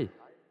think. agree.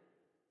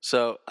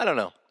 So, I don't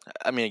know.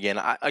 I mean, again,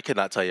 I could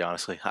not tell you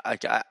honestly.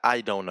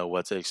 I don't know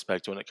what to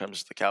expect when it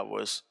comes to the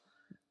Cowboys.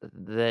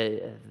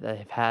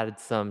 They've had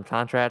some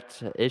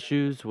contract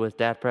issues with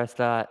Dak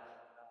Prescott.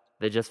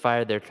 They just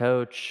fired their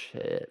coach.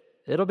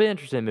 It'll be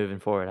interesting moving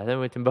forward. I think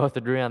we can both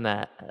agree on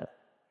that.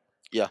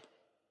 Yeah.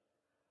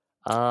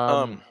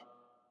 Um,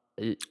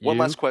 One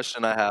you last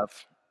question I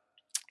have.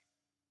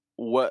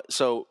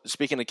 So,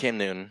 speaking of Cam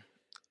Newton,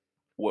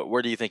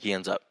 where do you think he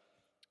ends up?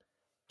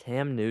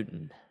 Cam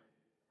Newton.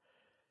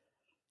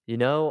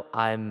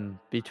 I'm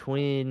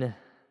between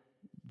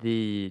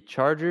the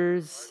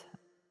Chargers,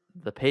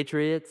 the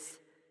Patriots,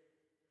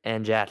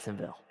 and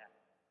Jacksonville.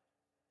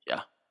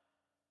 Yeah.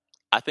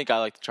 I think I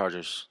like the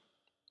Chargers.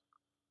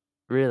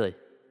 Really?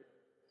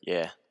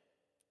 Yeah.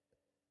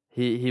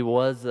 He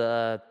was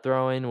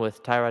throwing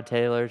with Tyrod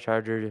Taylor,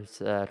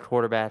 Chargers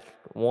quarterback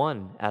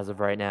one as of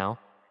right now.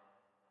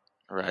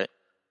 Right.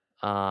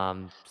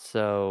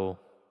 So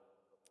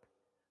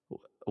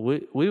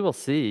we will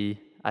see.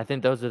 I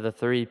think those are the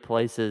three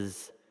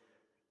places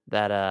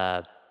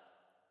that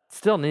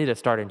still need a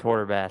starting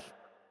quarterback,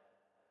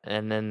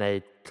 and then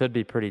they could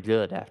be pretty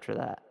good after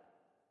that.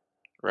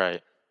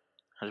 Right.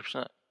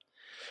 100%.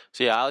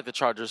 So yeah, I like the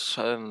Chargers.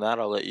 Other than that,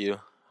 I'll let you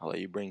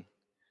bring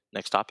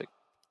next topic.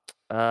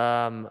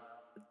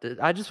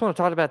 I just want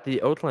to talk about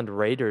the Oakland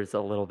Raiders a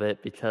little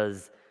bit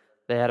because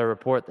they had a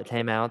report that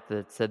came out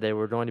that said they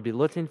were going to be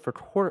looking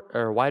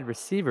for wide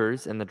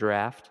receivers in the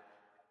draft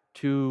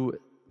to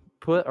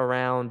put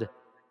around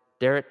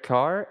Derek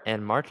Carr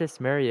and Marcus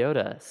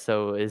Mariota.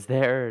 So is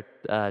there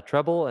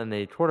trouble in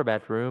the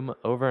quarterback room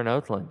over in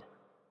Oakland?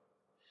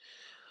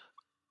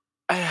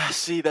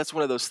 See, that's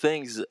one of those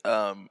things.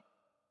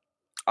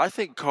 I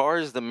think Carr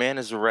is the man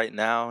as of right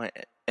now,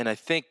 and I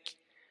think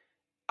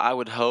I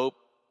would hope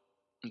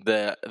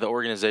that the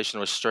organization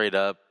was straight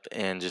up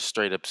and just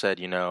straight up said,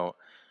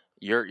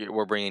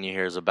 we're bringing you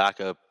here as a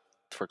backup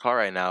for Carr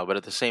right now. But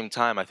at the same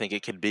time, I think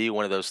it could be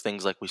one of those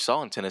things like we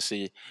saw in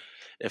Tennessee.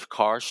 If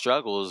Carr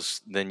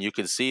struggles, then you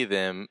could see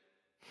them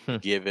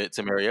give it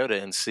to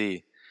Mariota and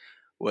see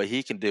what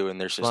he can do in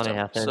their system. Funny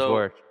how things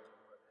work.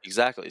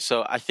 Exactly.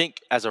 So I think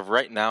as of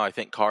right now, I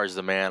think Carr is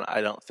the man.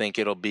 I don't think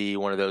it'll be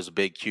one of those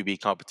big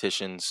QB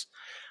competitions,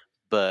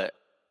 but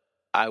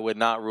I would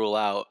not rule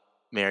out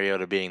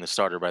Mariota being the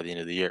starter by the end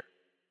of the year.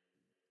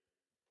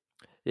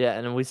 Yeah,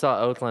 and we saw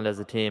Oakland as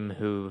a team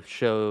who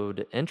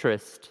showed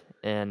interest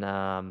in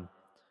Tom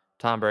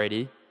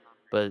Brady,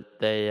 but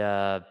they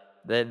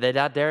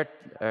got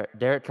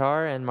Derek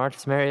Carr and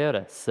Marcus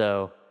Mariota,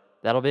 so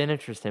that'll be an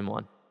interesting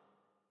one.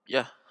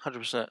 Yeah,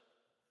 100%.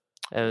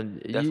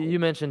 And Definitely. you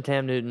mentioned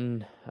Cam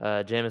Newton,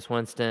 Jameis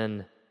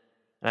Winston,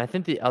 and I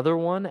think the other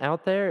one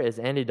out there is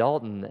Andy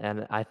Dalton,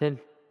 and I think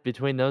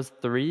between those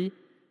three,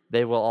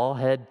 they will all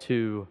head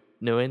to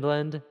New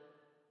England,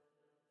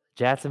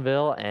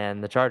 Jacksonville,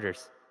 and the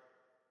Chargers.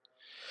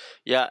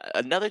 Yeah,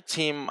 another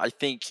team, I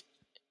think,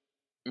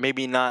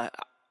 maybe not.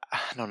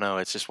 I don't know.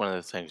 It's just one of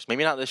the things.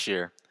 Maybe not this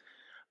year,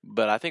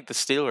 but I think the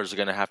Steelers are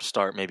going to have to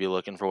start maybe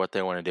looking for what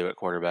they want to do at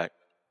quarterback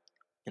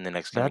in the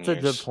next coming That's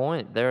a years. good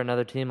point. They're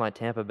another team like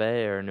Tampa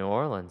Bay or New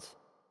Orleans.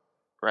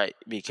 Right,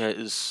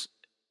 because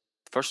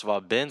first of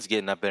all, Ben's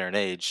getting up there in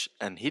age,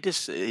 and he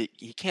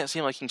can't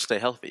seem like he can stay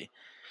healthy.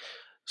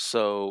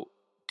 So,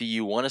 do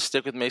you want to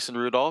stick with Mason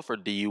Rudolph, or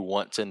do you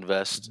want to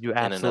invest You in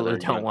absolutely another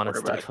don't young want to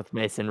quarterback? stick with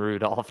Mason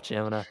Rudolph,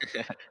 Jonah.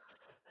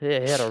 He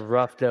had a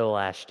rough go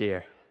last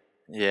year.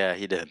 Yeah,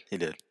 he did. He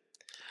did.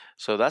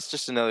 So that's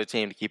just another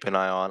team to keep an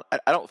eye on.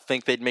 I don't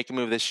think they'd make a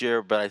move this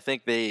year, but I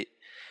think they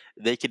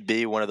could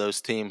be one of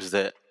those teams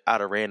that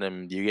out of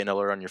random you get an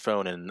alert on your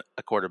phone and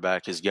a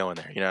quarterback is going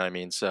there. You know what I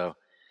mean? So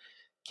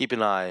keep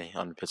an eye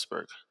on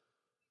Pittsburgh.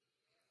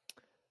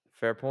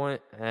 Fair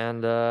point.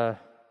 And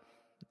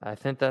I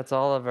think that's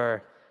all of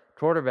our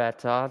quarterback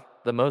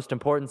talk, the most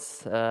important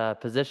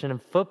position in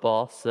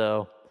football.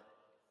 So,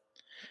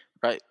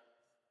 Right.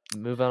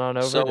 moving on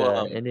over So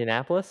to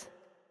Indianapolis.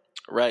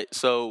 right.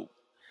 So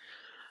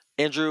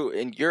Andrew,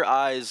 in your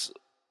eyes,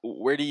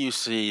 where do you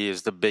see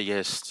is the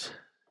biggest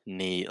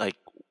need? Like,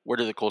 where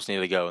do the Colts need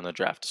to go in the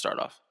draft to start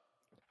off?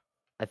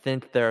 I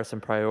think there are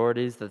some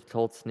priorities that the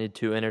Colts need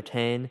to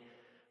entertain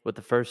with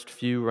the first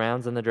few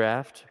rounds in the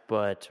draft,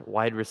 but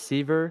wide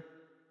receiver,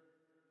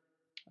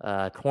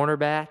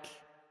 cornerback,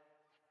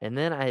 and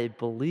then I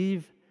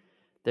believe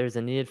there's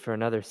a need for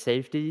another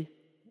safety,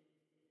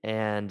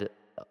 and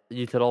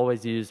you could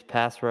always use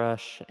pass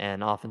rush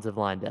and offensive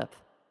line depth.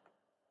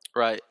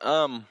 Right.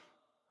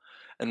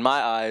 In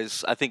my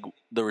eyes, I think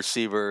the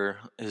receiver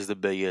is the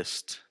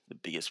biggest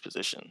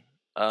position.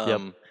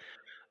 Yep.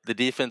 The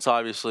defense,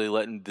 obviously,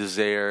 letting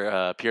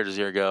Pierre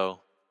Desir go.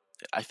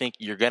 I think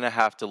you're going to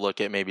have to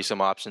look at maybe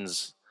some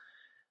options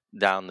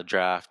down the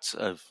draft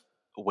of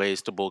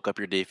ways to bulk up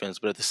your defense.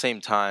 But at the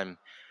same time,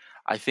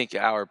 I think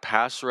our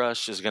pass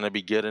rush is going to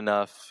be good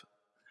enough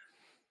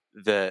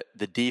that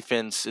the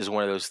defense is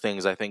one of those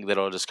things I think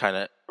that'll just kind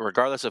of,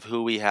 regardless of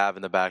who we have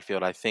in the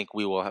backfield, I think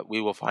we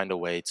will find a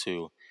way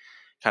to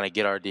kind of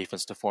get our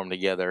defense to form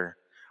together,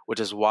 which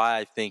is why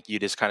I think you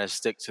just kind of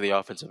stick to the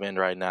offensive end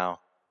right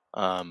now.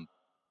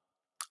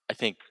 I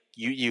think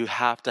you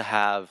have to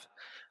have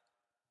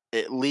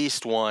at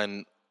least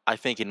one, I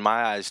think in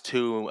my eyes,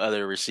 two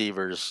other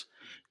receivers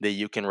that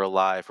you can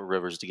rely for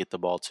Rivers to get the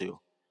ball to.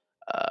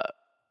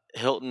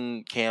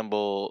 Hilton,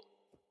 Campbell,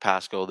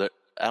 Pascal,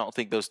 I don't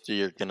think those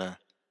three are going to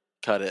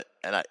cut it,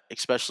 and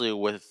especially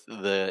with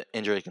the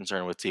injury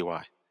concern with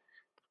T.Y.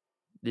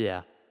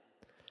 Yeah.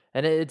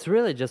 And it's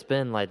really just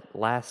been like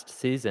last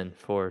season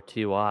for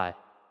T.Y.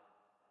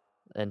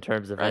 in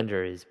terms of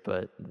injuries,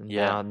 but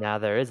now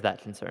there is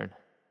that concern.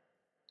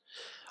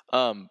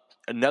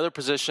 Another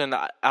position,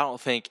 I don't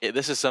think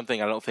this is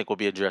something I don't think will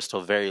be addressed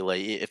till very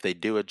late. If they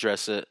do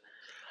address it,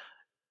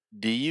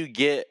 do you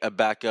get a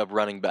backup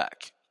running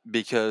back?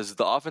 Because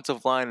the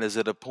offensive line is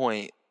at a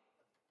point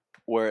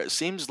where it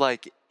seems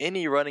like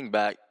any running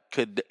back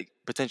could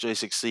potentially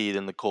succeed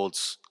in the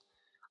Colts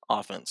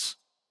offense.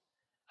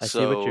 I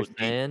see what you're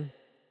saying,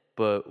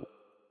 but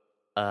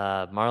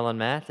Marlon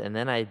Mack, and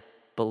then I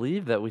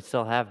believe that we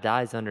still have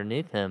guys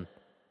underneath him.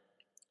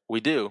 We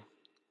do.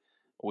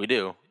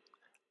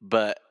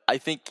 But I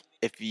think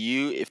if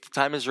the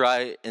time is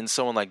right and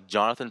someone like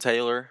Jonathan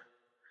Taylor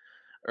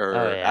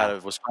out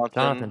of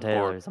Wisconsin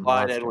or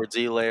Clyde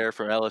Edwards-Helaire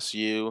from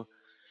LSU,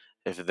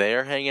 if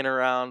they're hanging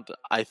around,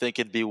 I think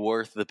it'd be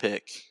worth the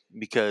pick,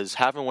 because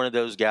having one of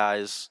those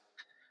guys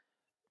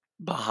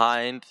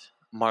behind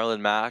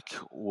Marlon Mack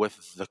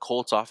with the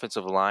Colts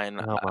offensive line,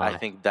 I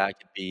think that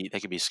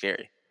could be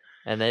scary.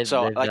 And I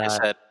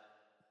said,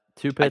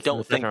 two picks I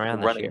don't think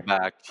running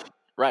back.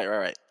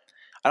 Right.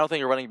 I don't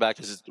think a running back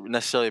is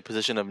necessarily a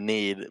position of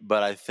need,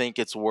 but I think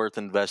it's worth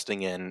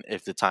investing in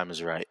if the time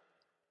is right.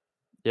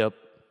 Yep,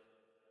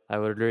 I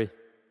would agree.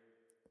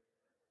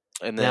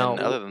 And then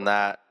other than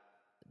that,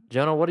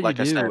 Jonah, what do you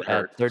do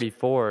at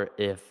 34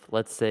 if,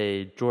 let's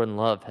say, Jordan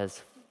Love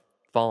has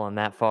fallen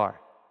that far?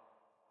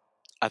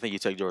 I think you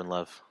take Jordan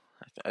Love.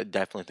 I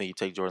definitely think you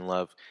take Jordan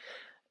Love.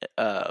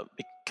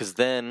 Because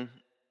then,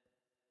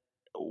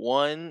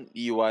 one,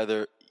 you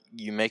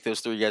make those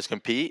three guys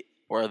compete,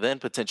 or then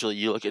potentially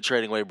you look at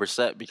trading away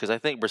Brissett, because I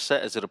think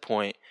Brissett is at a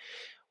point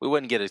we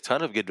wouldn't get a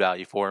ton of good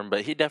value for him,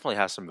 but he definitely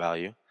has some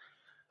value.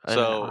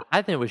 So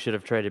I think we should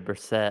have traded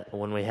Brissett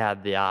when we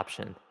had the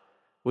option.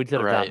 We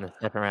could have gotten a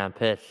second-round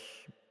pick,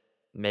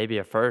 maybe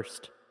a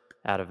first.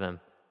 out of him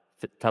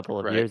a couple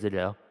of Right. years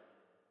ago.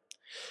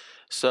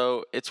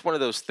 So it's one of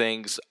those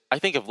things. I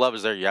think if Love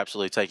is there, you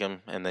absolutely take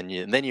him, and then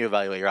you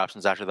evaluate your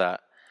options after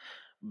that.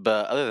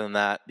 But other than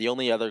that, the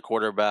only other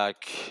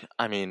quarterback,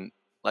 I mean,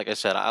 like I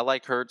said, I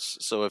like Hurts.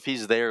 So if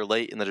he's there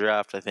late in the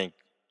draft, I think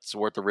it's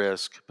worth the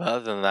risk. But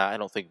other than that, I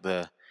don't think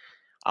the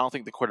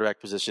quarterback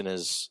position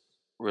is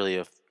really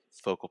a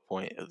focal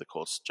point of the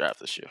Colts draft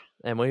this year.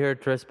 And we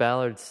heard Chris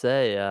Ballard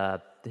say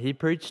he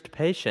preached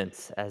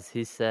patience, as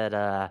he said,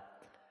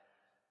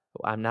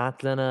 "I'm not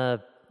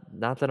gonna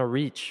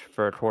reach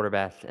for a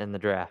quarterback in the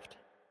draft."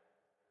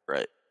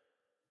 Right.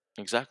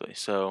 Exactly.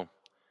 So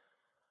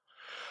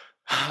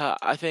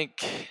I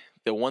think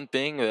the one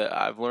thing that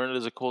I've learned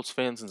as a Colts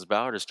fan since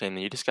Ballard has came,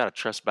 you just gotta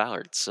trust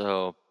Ballard.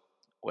 So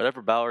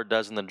whatever Ballard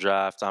does in the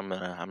draft, I'm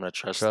gonna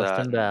trust that.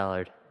 Trust in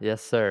Ballard,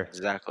 yes, sir.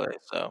 Exactly.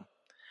 So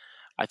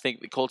I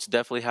think the Colts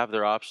definitely have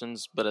their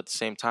options, but at the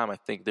same time, I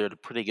think they're at a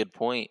pretty good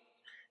point.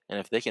 And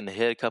if they can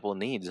hit a couple of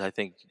needs, I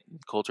think the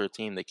Colts are a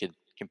team that could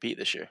compete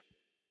this year.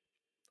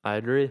 I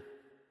agree.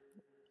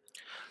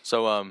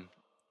 So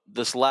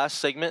this last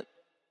segment,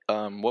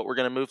 what we're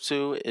going to move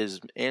to is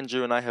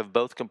Andrew and I have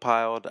both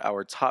compiled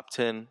our top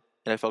 10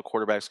 NFL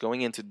quarterbacks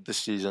going into this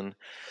season.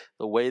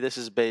 The way this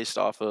is based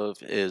off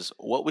of is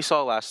what we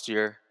saw last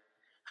year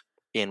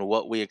and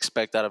what we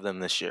expect out of them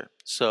this year.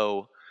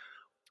 So,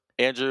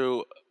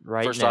 Andrew,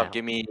 first off,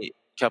 give me a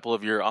couple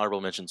of your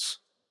honorable mentions.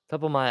 A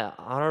couple of my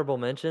honorable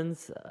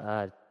mentions,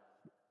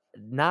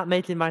 not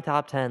making my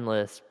top 10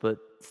 list, but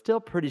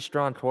still pretty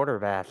strong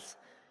quarterbacks.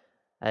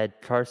 I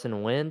had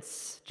Carson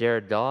Wentz,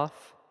 Jared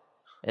Goff,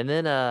 and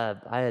then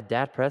I had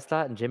Dak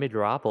Prescott and Jimmy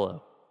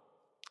Garoppolo.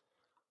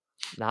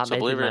 Not so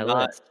making my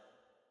list.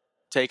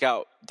 Take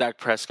out Dak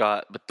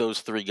Prescott, but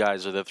those three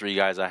guys are the three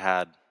guys I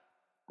had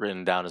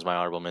written down as my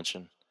honorable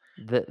mention.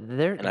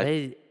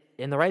 They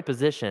in the right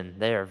position,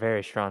 they are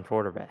very strong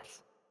quarterbacks.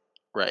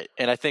 Right,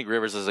 and I think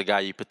Rivers is a guy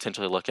you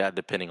potentially look at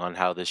depending on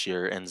how this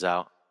year ends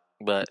out.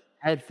 But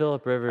I had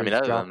Phillip Rivers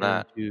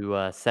dropping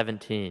to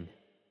 17.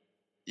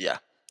 Yeah,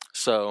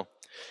 so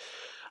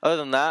other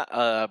than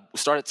that, we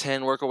start at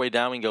 10, work our way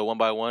down, we can go one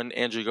by one.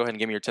 Andrew, go ahead and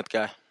give me your 10th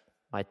guy.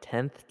 My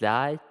 10th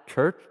guy,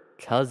 Kirk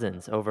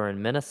Cousins over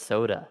in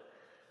Minnesota.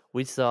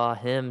 We saw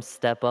him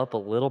step up a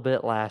little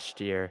bit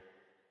last year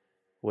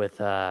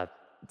with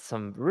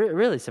some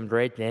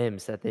great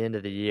games at the end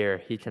of the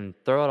year. He can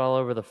throw it all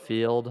over the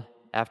field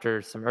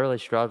after some early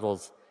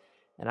struggles.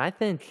 And I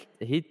think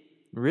he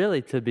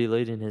really could be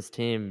leading his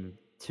team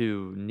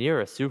to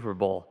near a Super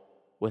Bowl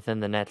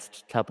within the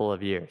next couple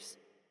of years.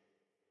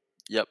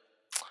 Yep.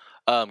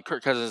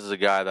 Kirk Cousins is a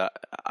guy that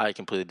I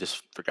completely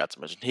just forgot to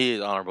mention. He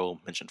is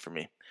honorable mention for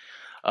me.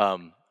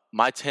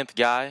 My 10th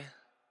guy,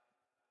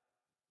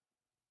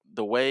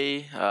 the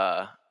way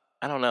I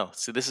don't know.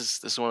 See, this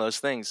is one of those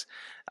things.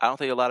 I don't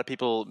think a lot of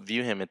people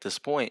view him at this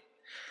point,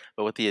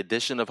 but with the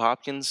addition of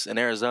Hopkins in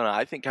Arizona,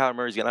 I think Kyler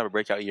Murray's gonna have a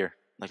breakout year.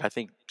 Like I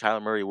think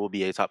Kyler Murray will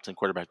be a top 10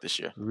 quarterback this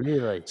year.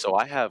 Really? So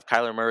I have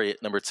Kyler Murray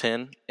at number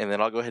 10, and then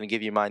I'll go ahead and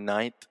give you my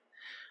 9th.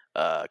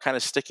 Kind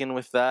of sticking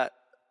with that.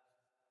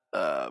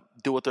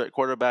 Do with the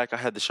quarterback. I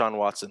had Deshaun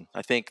Watson.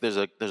 I think there's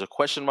a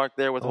question mark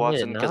there with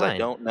Watson because I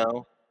don't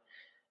know.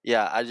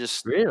 Yeah, I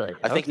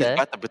think he's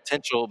got the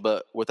potential,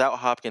 but without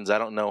Hopkins, I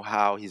don't know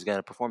how he's going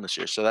to perform this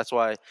year. So that's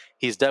why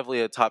he's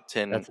definitely a top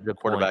 10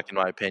 quarterback in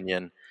my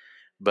opinion.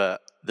 But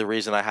the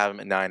reason I have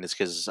him at 9 is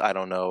because I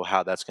don't know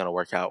how that's going to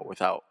work out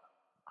without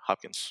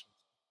Hopkins.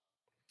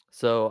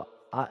 So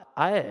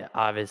I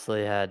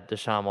obviously had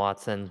Deshaun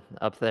Watson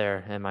up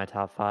there in my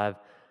top 5.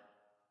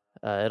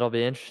 It'll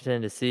be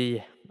interesting to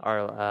see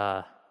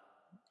our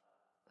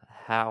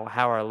how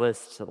our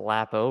lists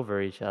lap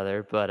over each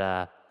other.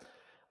 But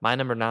my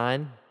number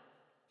 9,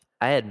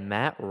 I had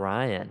Matt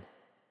Ryan.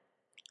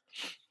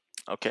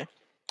 Okay.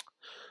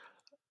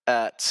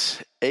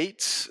 At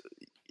 8,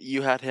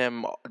 you had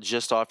him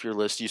just off your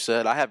list. You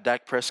said I have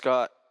Dak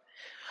Prescott.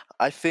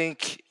 I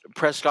think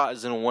Prescott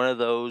is in one of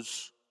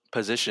those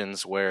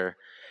positions where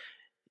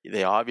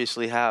they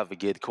obviously have a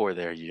good core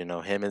there. You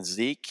know, him and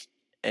Zeke,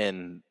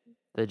 and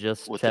they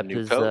just kept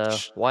his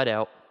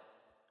wideout.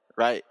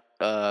 Right.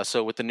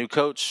 So with the new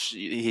coach,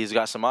 he's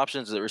got some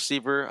options at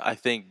receiver. I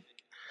think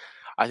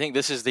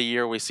this is the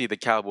year we see the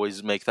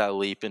Cowboys make that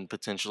leap and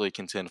potentially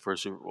contend for a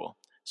Super Bowl.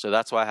 So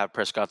that's why I have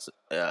Prescott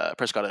at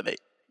 8.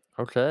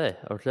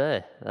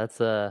 Okay. That's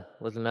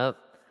looking up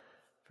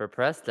for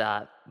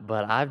Prescott,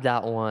 but I've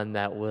got one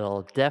that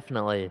will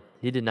definitely.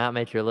 He did not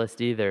make your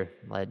list either.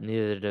 Like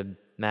neither did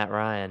Matt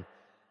Ryan.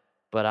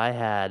 But I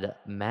had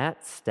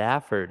Matt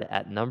Stafford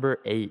at number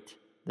 8.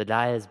 The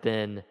guy has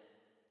been,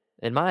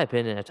 in my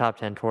opinion, a top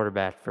 10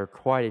 quarterback for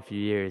quite a few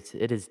years.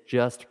 It has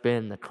just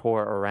been the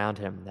core around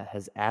him that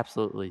has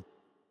absolutely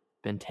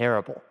been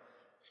terrible.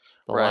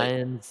 The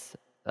Lions,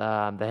 they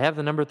have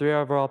the number 3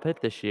 overall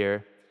pick this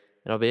year.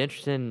 It'll be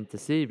interesting to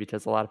see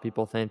because a lot of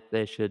people think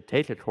they should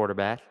take a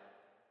quarterback.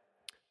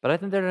 But I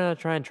think they're going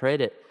to try and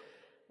trade it.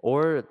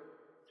 Or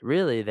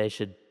really, they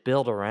should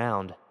build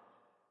around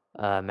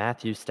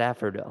Matthew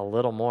Stafford a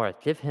little more.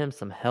 Give him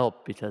some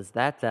help because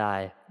that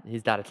guy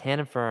He's got a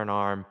cannon for an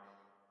arm.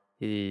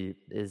 He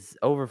is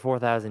over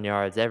 4,000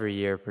 yards every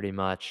year, pretty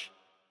much.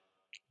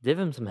 Give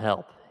him some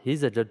help.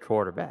 He's a good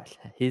quarterback.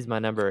 He's my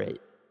number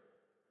 8.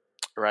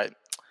 Right.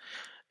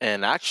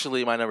 And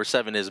actually, my number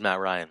 7 is Matt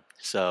Ryan.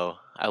 So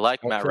I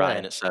like Matt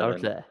Ryan at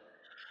 7. Okay.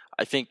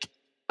 I think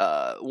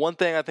one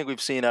thing I think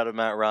we've seen out of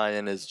Matt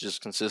Ryan is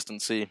just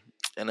consistency.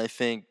 And I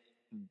think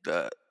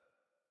that,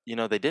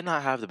 they did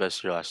not have the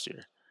best year last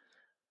year.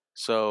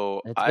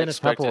 So It's I been a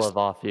expect couple this, of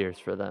off years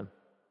for them.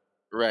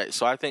 right.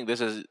 So I think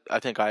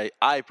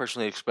I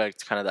personally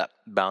expect kind of that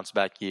bounce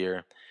back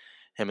year,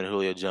 him and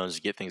Julio Jones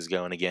to get things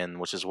going again,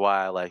 which is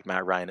why I like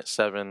Matt Ryan at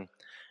 7.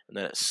 And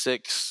then at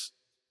 6,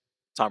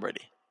 Tom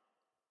Brady.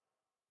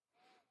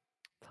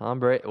 Tom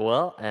Brady.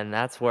 Well, and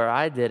that's where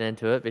I did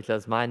into it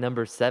because my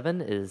number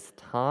 7 is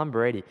Tom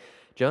Brady.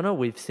 Jonah,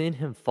 we've seen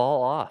him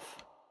fall off.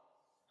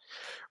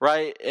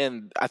 Right,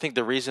 and I think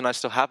the reason I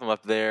still have him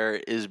up there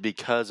is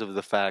because of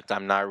the fact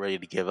I'm not ready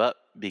to give up.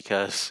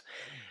 Because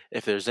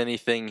if there's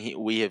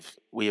anything we have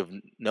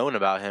known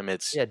about him,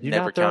 it's Yeah, do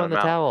never not throw count in him the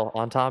out. towel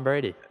on Tom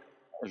Brady.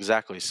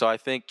 Exactly. So I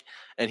think,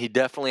 and he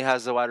definitely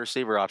has the wide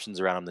receiver options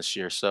around him this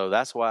year. So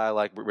that's why I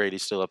like Brady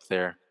still up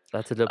there.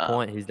 That's a good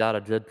point. He's got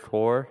a good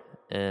core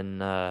in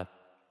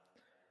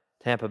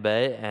Tampa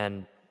Bay,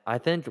 and I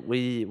think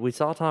we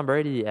saw Tom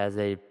Brady as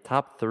a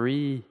top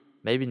 3,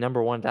 maybe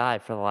number 1 guy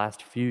for the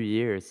last few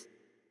years.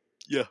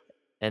 Yeah.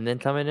 And then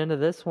coming into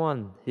this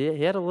one, he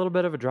had a little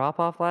bit of a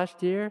drop-off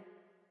last year.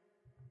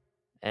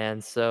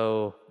 And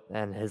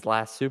his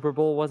last Super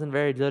Bowl wasn't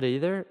very good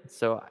either.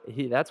 So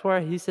that's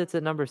where he sits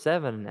at number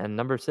 7 and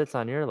number 6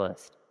 on your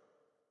list.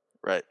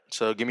 Right.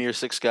 So give me your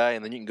 6th guy,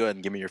 and then you can go ahead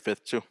and give me your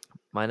 5th too.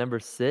 My number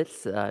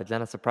 6,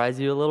 gonna surprise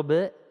you a little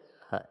bit,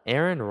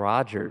 Aaron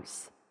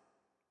Rodgers.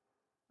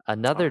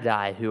 Another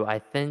guy who I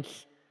think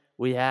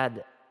we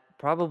had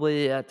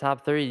probably at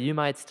top 3. You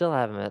might still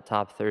have him at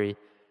top 3.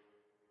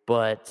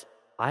 But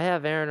I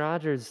have Aaron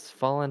Rodgers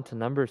fallen to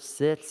number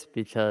 6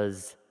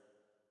 because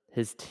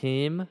his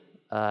team,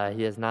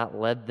 he has not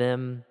led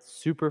them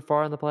super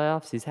far in the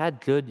playoffs. He's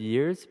had good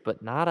years,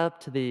 but not up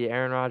to the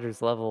Aaron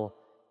Rodgers level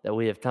that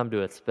we have come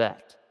to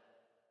expect.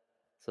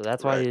 So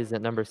that's why he's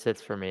at number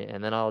 6 for me.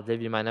 And then I'll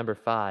give you my number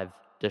 5,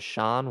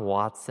 Deshaun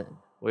Watson.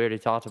 We already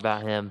talked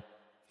about him,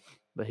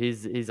 but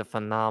he's a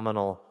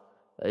phenomenal.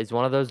 He's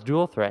one of those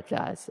dual threat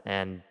guys,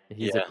 and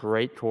he's a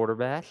great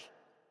quarterback.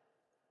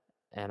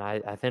 And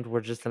I think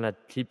we're just going to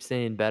keep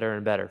seeing better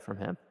and better from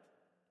him.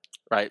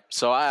 Right.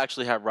 So I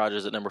actually have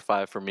Rodgers at number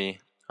 5 for me.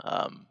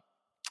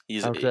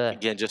 He's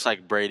again just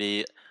like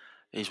Brady.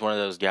 He's one of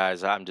those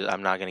guys I'm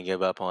not going to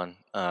give up on.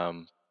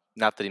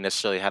 Not that he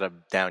necessarily had a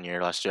down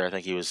year last year. I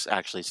think he was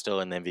actually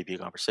still in the MVP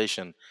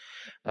conversation.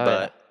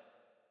 But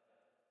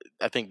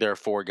I think there are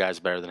 4 guys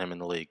better than him in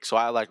the league. So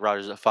I like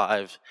Rodgers at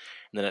 5.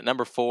 And then at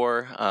number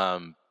 4,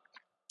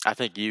 I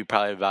think you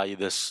probably value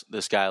this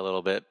guy a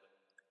little bit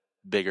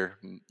bigger,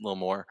 a little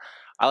more.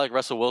 I like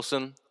Russell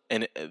Wilson.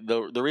 And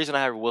the reason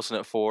I have Wilson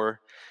at 4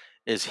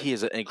 is he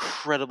is an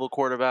incredible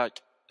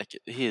quarterback. Like,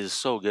 he is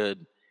so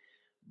good.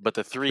 But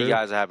the 3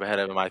 guys I have ahead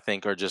of him, I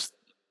think, are just,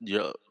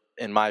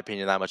 in my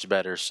opinion, that much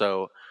better.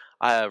 So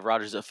I have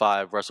Rodgers at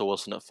 5, Russell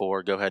Wilson at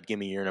 4. Go ahead, give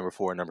me your number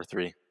 4 and number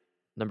 3.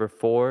 Number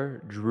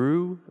 4,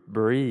 Drew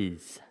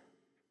Brees.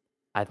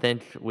 I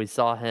think we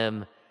saw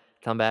him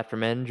come back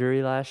from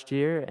injury last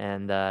year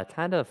and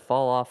kind of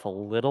fall off a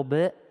little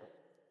bit.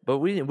 But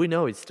we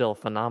know he's still a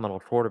phenomenal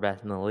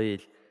quarterback in the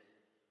league.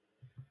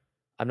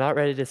 I'm not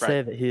ready to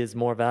say that he is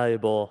more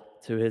valuable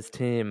to his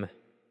team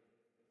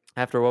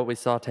after what we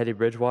saw Teddy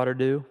Bridgewater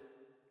do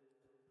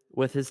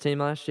with his team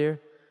last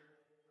year.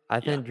 I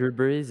think Drew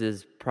Brees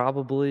is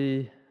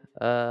probably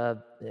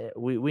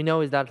we know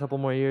he's got a couple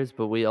more years,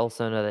 but we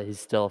also know that he's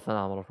still a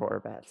phenomenal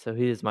quarterback. So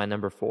he is my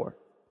number 4.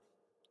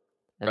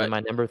 And then my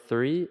number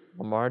 3,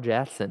 Lamar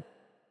Jackson.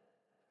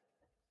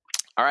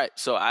 All right,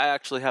 so I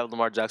actually have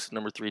Lamar Jackson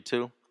number 3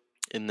 too.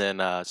 And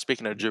then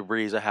speaking of Drew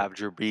Brees, I have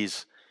Drew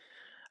Brees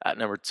at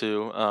number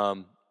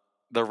 2.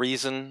 The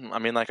reason, I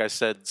mean, like I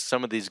said,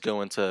 some of these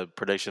go into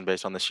prediction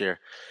based on this year.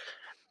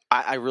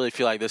 I really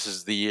feel like this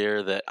is the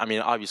year that, I mean,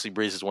 obviously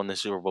Brees has won the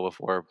Super Bowl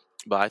before,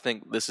 but I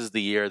think this is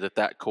the year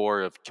that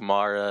core of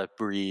Kamara,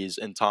 Brees,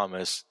 and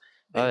Thomas,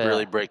 they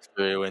really break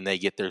through and they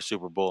get their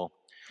Super Bowl.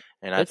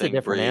 And it's I think a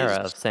different Brees, era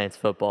of Saints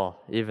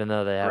football, even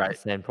though they have the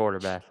same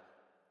quarterback.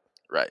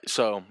 Right.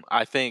 So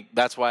I think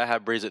that's why I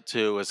have Brees at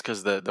 2, is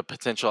because the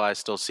potential I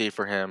still see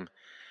for him.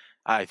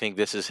 I think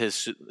this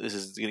is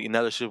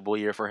another Super Bowl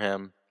year for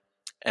him.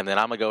 And then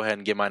I'm going to go ahead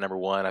and give my number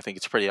 1. I think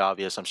it's pretty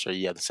obvious. I'm sure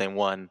you have the same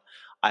one.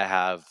 I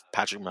have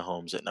Patrick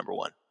Mahomes at number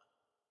 1.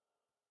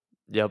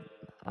 Yep,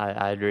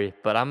 I agree.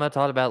 But I'm going to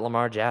talk about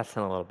Lamar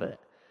Jackson a little bit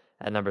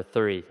at number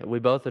 3. We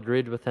both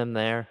agreed with him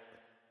there.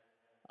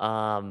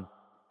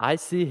 I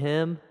see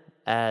him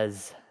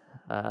as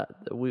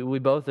we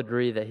both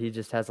agree that he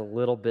just has a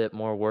little bit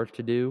more work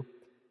to do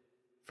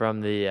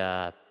from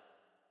the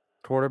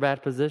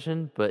quarterback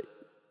position, but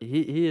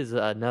he is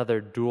another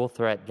dual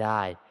threat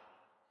guy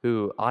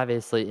who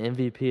obviously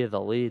MVP of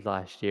the league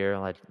last year.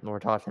 Like, we're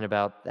talking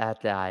about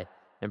that guy.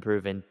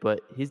 improving,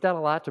 but he's got a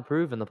lot to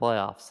prove in the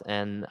playoffs,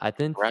 and I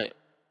think Right.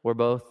 we're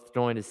both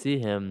going to see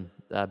him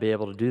be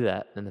able to do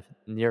that in the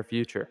near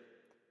future.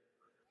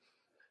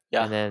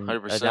 Yeah, And then a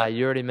guy 100%.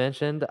 you already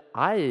mentioned,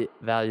 I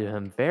value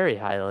him very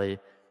highly,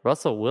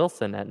 Russell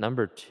Wilson at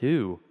number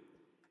 2.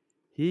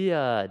 He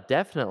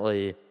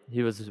definitely,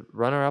 he was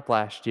runner-up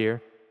last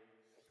year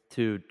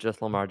to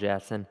just Lamar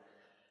Jackson,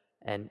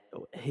 and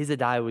he's a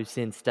guy we've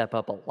seen step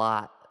up a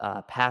lot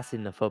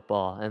passing the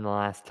football in the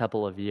last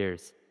couple of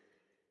years.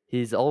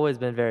 He's always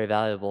been very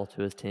valuable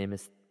to his team,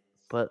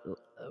 but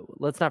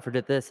let's not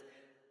forget this.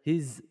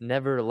 He's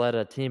never led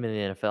a team in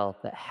the NFL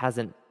that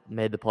hasn't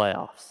made the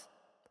playoffs.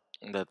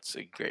 That's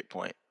a great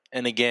point.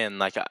 And again,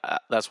 like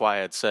that's why I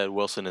had said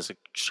Wilson is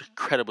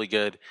incredibly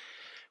good,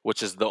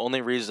 which is the only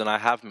reason I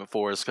have him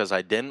for is because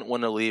I didn't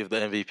want to leave the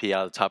MVP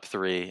out of the top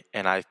 3,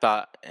 and I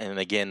thought, and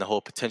again, the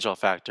whole potential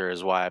factor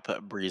is why I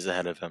put Breeze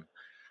ahead of him.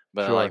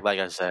 But Sure. like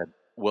I said,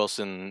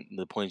 Wilson,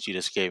 the points you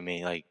just gave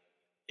me, like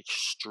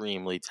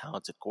extremely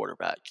talented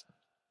quarterback.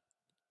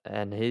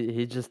 And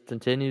he just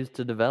continues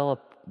to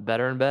develop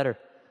better and better.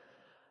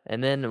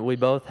 And then we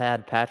both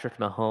had Patrick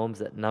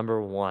Mahomes at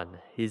number 1.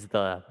 He's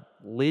the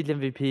league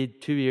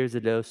MVP 2 years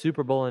ago,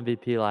 Super Bowl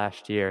MVP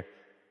last year.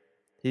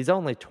 He's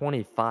only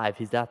 25.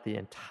 He's got the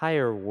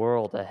entire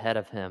world ahead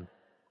of him.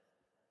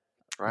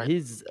 Right.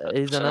 He's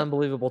an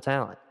unbelievable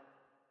talent.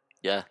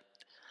 Yeah.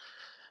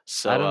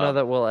 So I don't know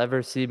that we'll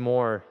ever see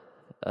more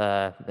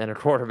in a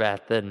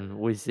quarterback than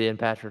we see in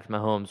Patrick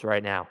Mahomes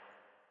right now.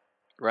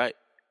 Right.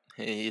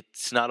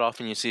 It's not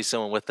often you see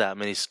someone with that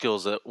many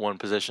skills at one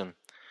position.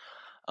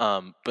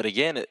 But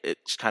again, it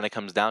just kind of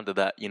comes down to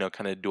that,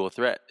 kind of dual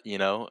threat. You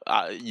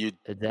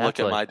look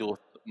at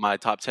my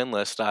top 10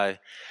 list.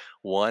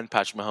 1,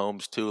 Patrick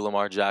Mahomes, 2,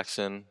 Lamar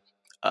Jackson.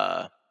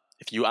 I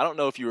don't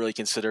know if you really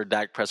consider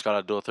Dak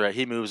Prescott a dual threat.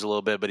 He moves a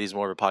little bit, but he's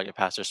more of a pocket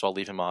passer, so I'll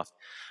leave him off.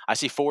 I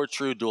see 4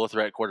 true dual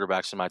threat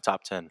quarterbacks in my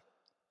top 10.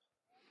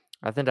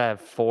 I think I have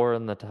 4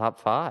 in the top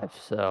 5,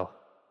 so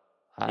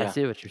I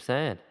see what you're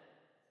saying.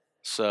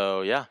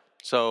 So, yeah.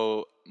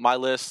 So, my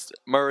list,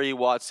 Murray,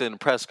 Watson,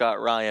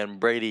 Prescott, Ryan,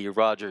 Brady,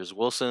 Rodgers,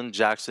 Wilson,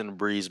 Jackson,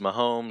 Breeze,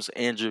 Mahomes.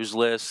 Andrew's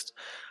list,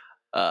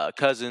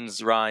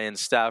 Cousins, Ryan,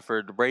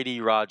 Stafford,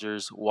 Brady,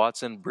 Rodgers,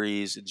 Watson,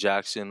 Breeze,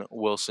 Jackson,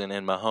 Wilson,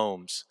 and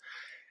Mahomes.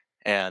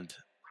 And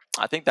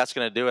I think that's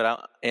going to do it.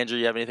 Andrew,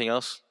 you have anything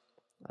else?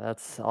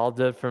 That's all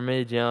good for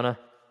me, Jonah.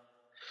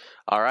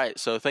 All right.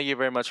 So thank you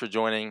very much for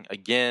joining.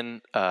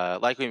 Again,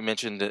 like we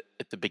mentioned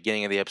at the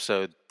beginning of the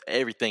episode,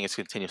 everything is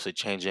continuously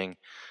changing.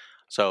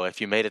 So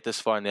if you made it this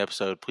far in the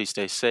episode, please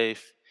stay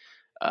safe.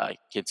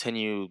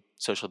 Continue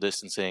social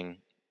distancing.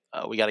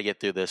 We got to get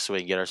through this so we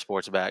can get our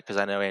sports back, because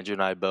I know Andrew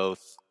and I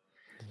both.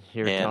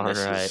 You're darn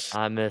right.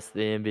 I miss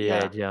the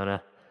NBA,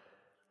 Jonah.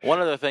 One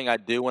other thing I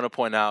do want to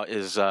point out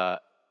is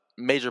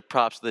major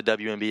props to the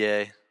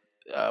WNBA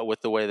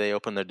with the way they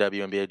opened their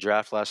WNBA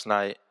draft last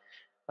night,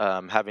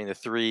 having the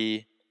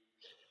three.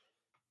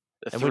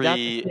 We got to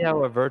see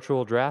how a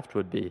virtual draft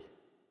would be.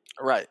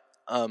 Right.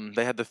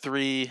 They had the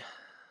 3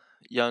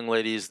 young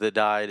ladies that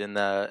died in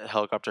the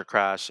helicopter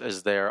crash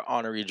as their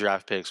honorary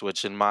draft picks,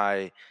 which in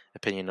my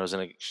opinion was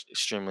an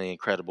extremely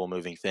incredible,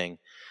 moving thing.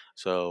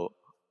 So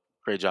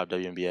great job,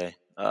 WNBA.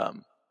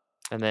 And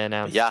they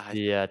announced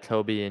the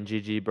Kobe and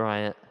Gigi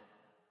Bryant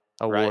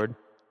award. Right.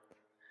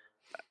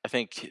 I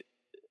think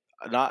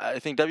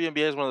WNBA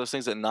is one of those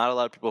things that not a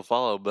lot of people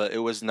follow, but it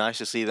was nice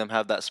to see them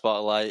have that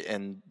spotlight,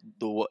 and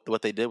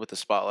what they did with the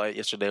spotlight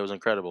yesterday was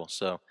incredible.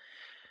 So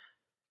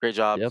great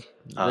job. Yep.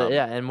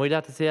 And we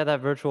got to see how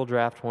that virtual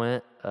draft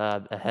went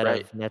ahead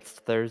of next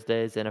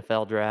Thursday's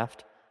NFL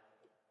draft,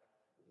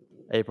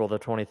 April the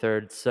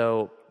 23rd.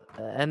 So,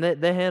 and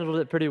they handled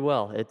it pretty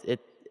well. It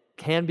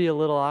can be a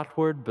little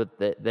awkward, but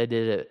they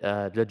did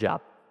a good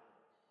job.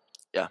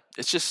 Yeah,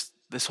 it's just,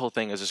 this whole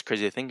thing is just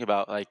crazy to think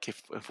about. Like,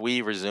 if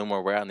we resume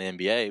where we're at in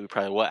the NBA, we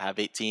probably, have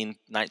 18,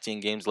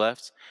 19 games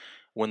left?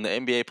 When the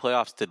NBA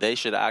playoffs, today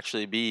should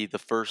actually be the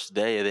first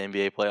day of the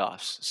NBA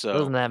playoffs. So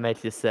doesn't that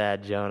make you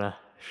sad, Jonah?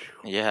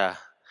 Yeah.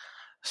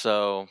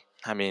 So,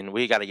 I mean,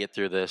 we got to get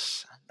through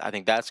this. I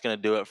think that's going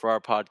to do it for our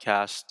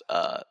podcast.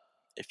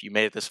 If you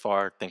made it this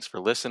far, thanks for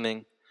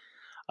listening.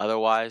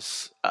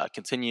 Otherwise,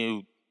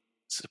 continue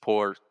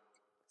support.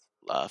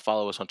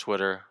 Follow us on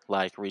Twitter,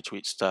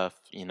 retweet stuff.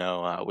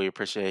 We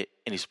appreciate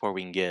any support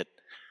we can get.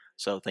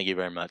 So thank you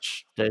very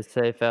much. Stay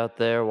safe out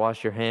there.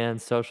 Wash your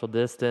hands. Social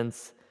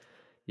distance.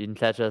 You can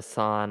catch us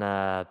on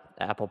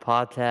Apple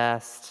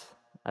Podcasts,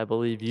 I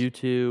believe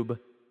YouTube,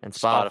 and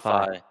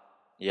Spotify.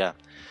 Yeah.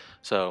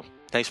 So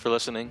thanks for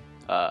listening.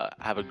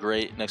 Have a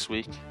great next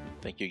week.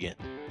 Thank you again.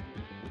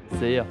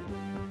 See ya.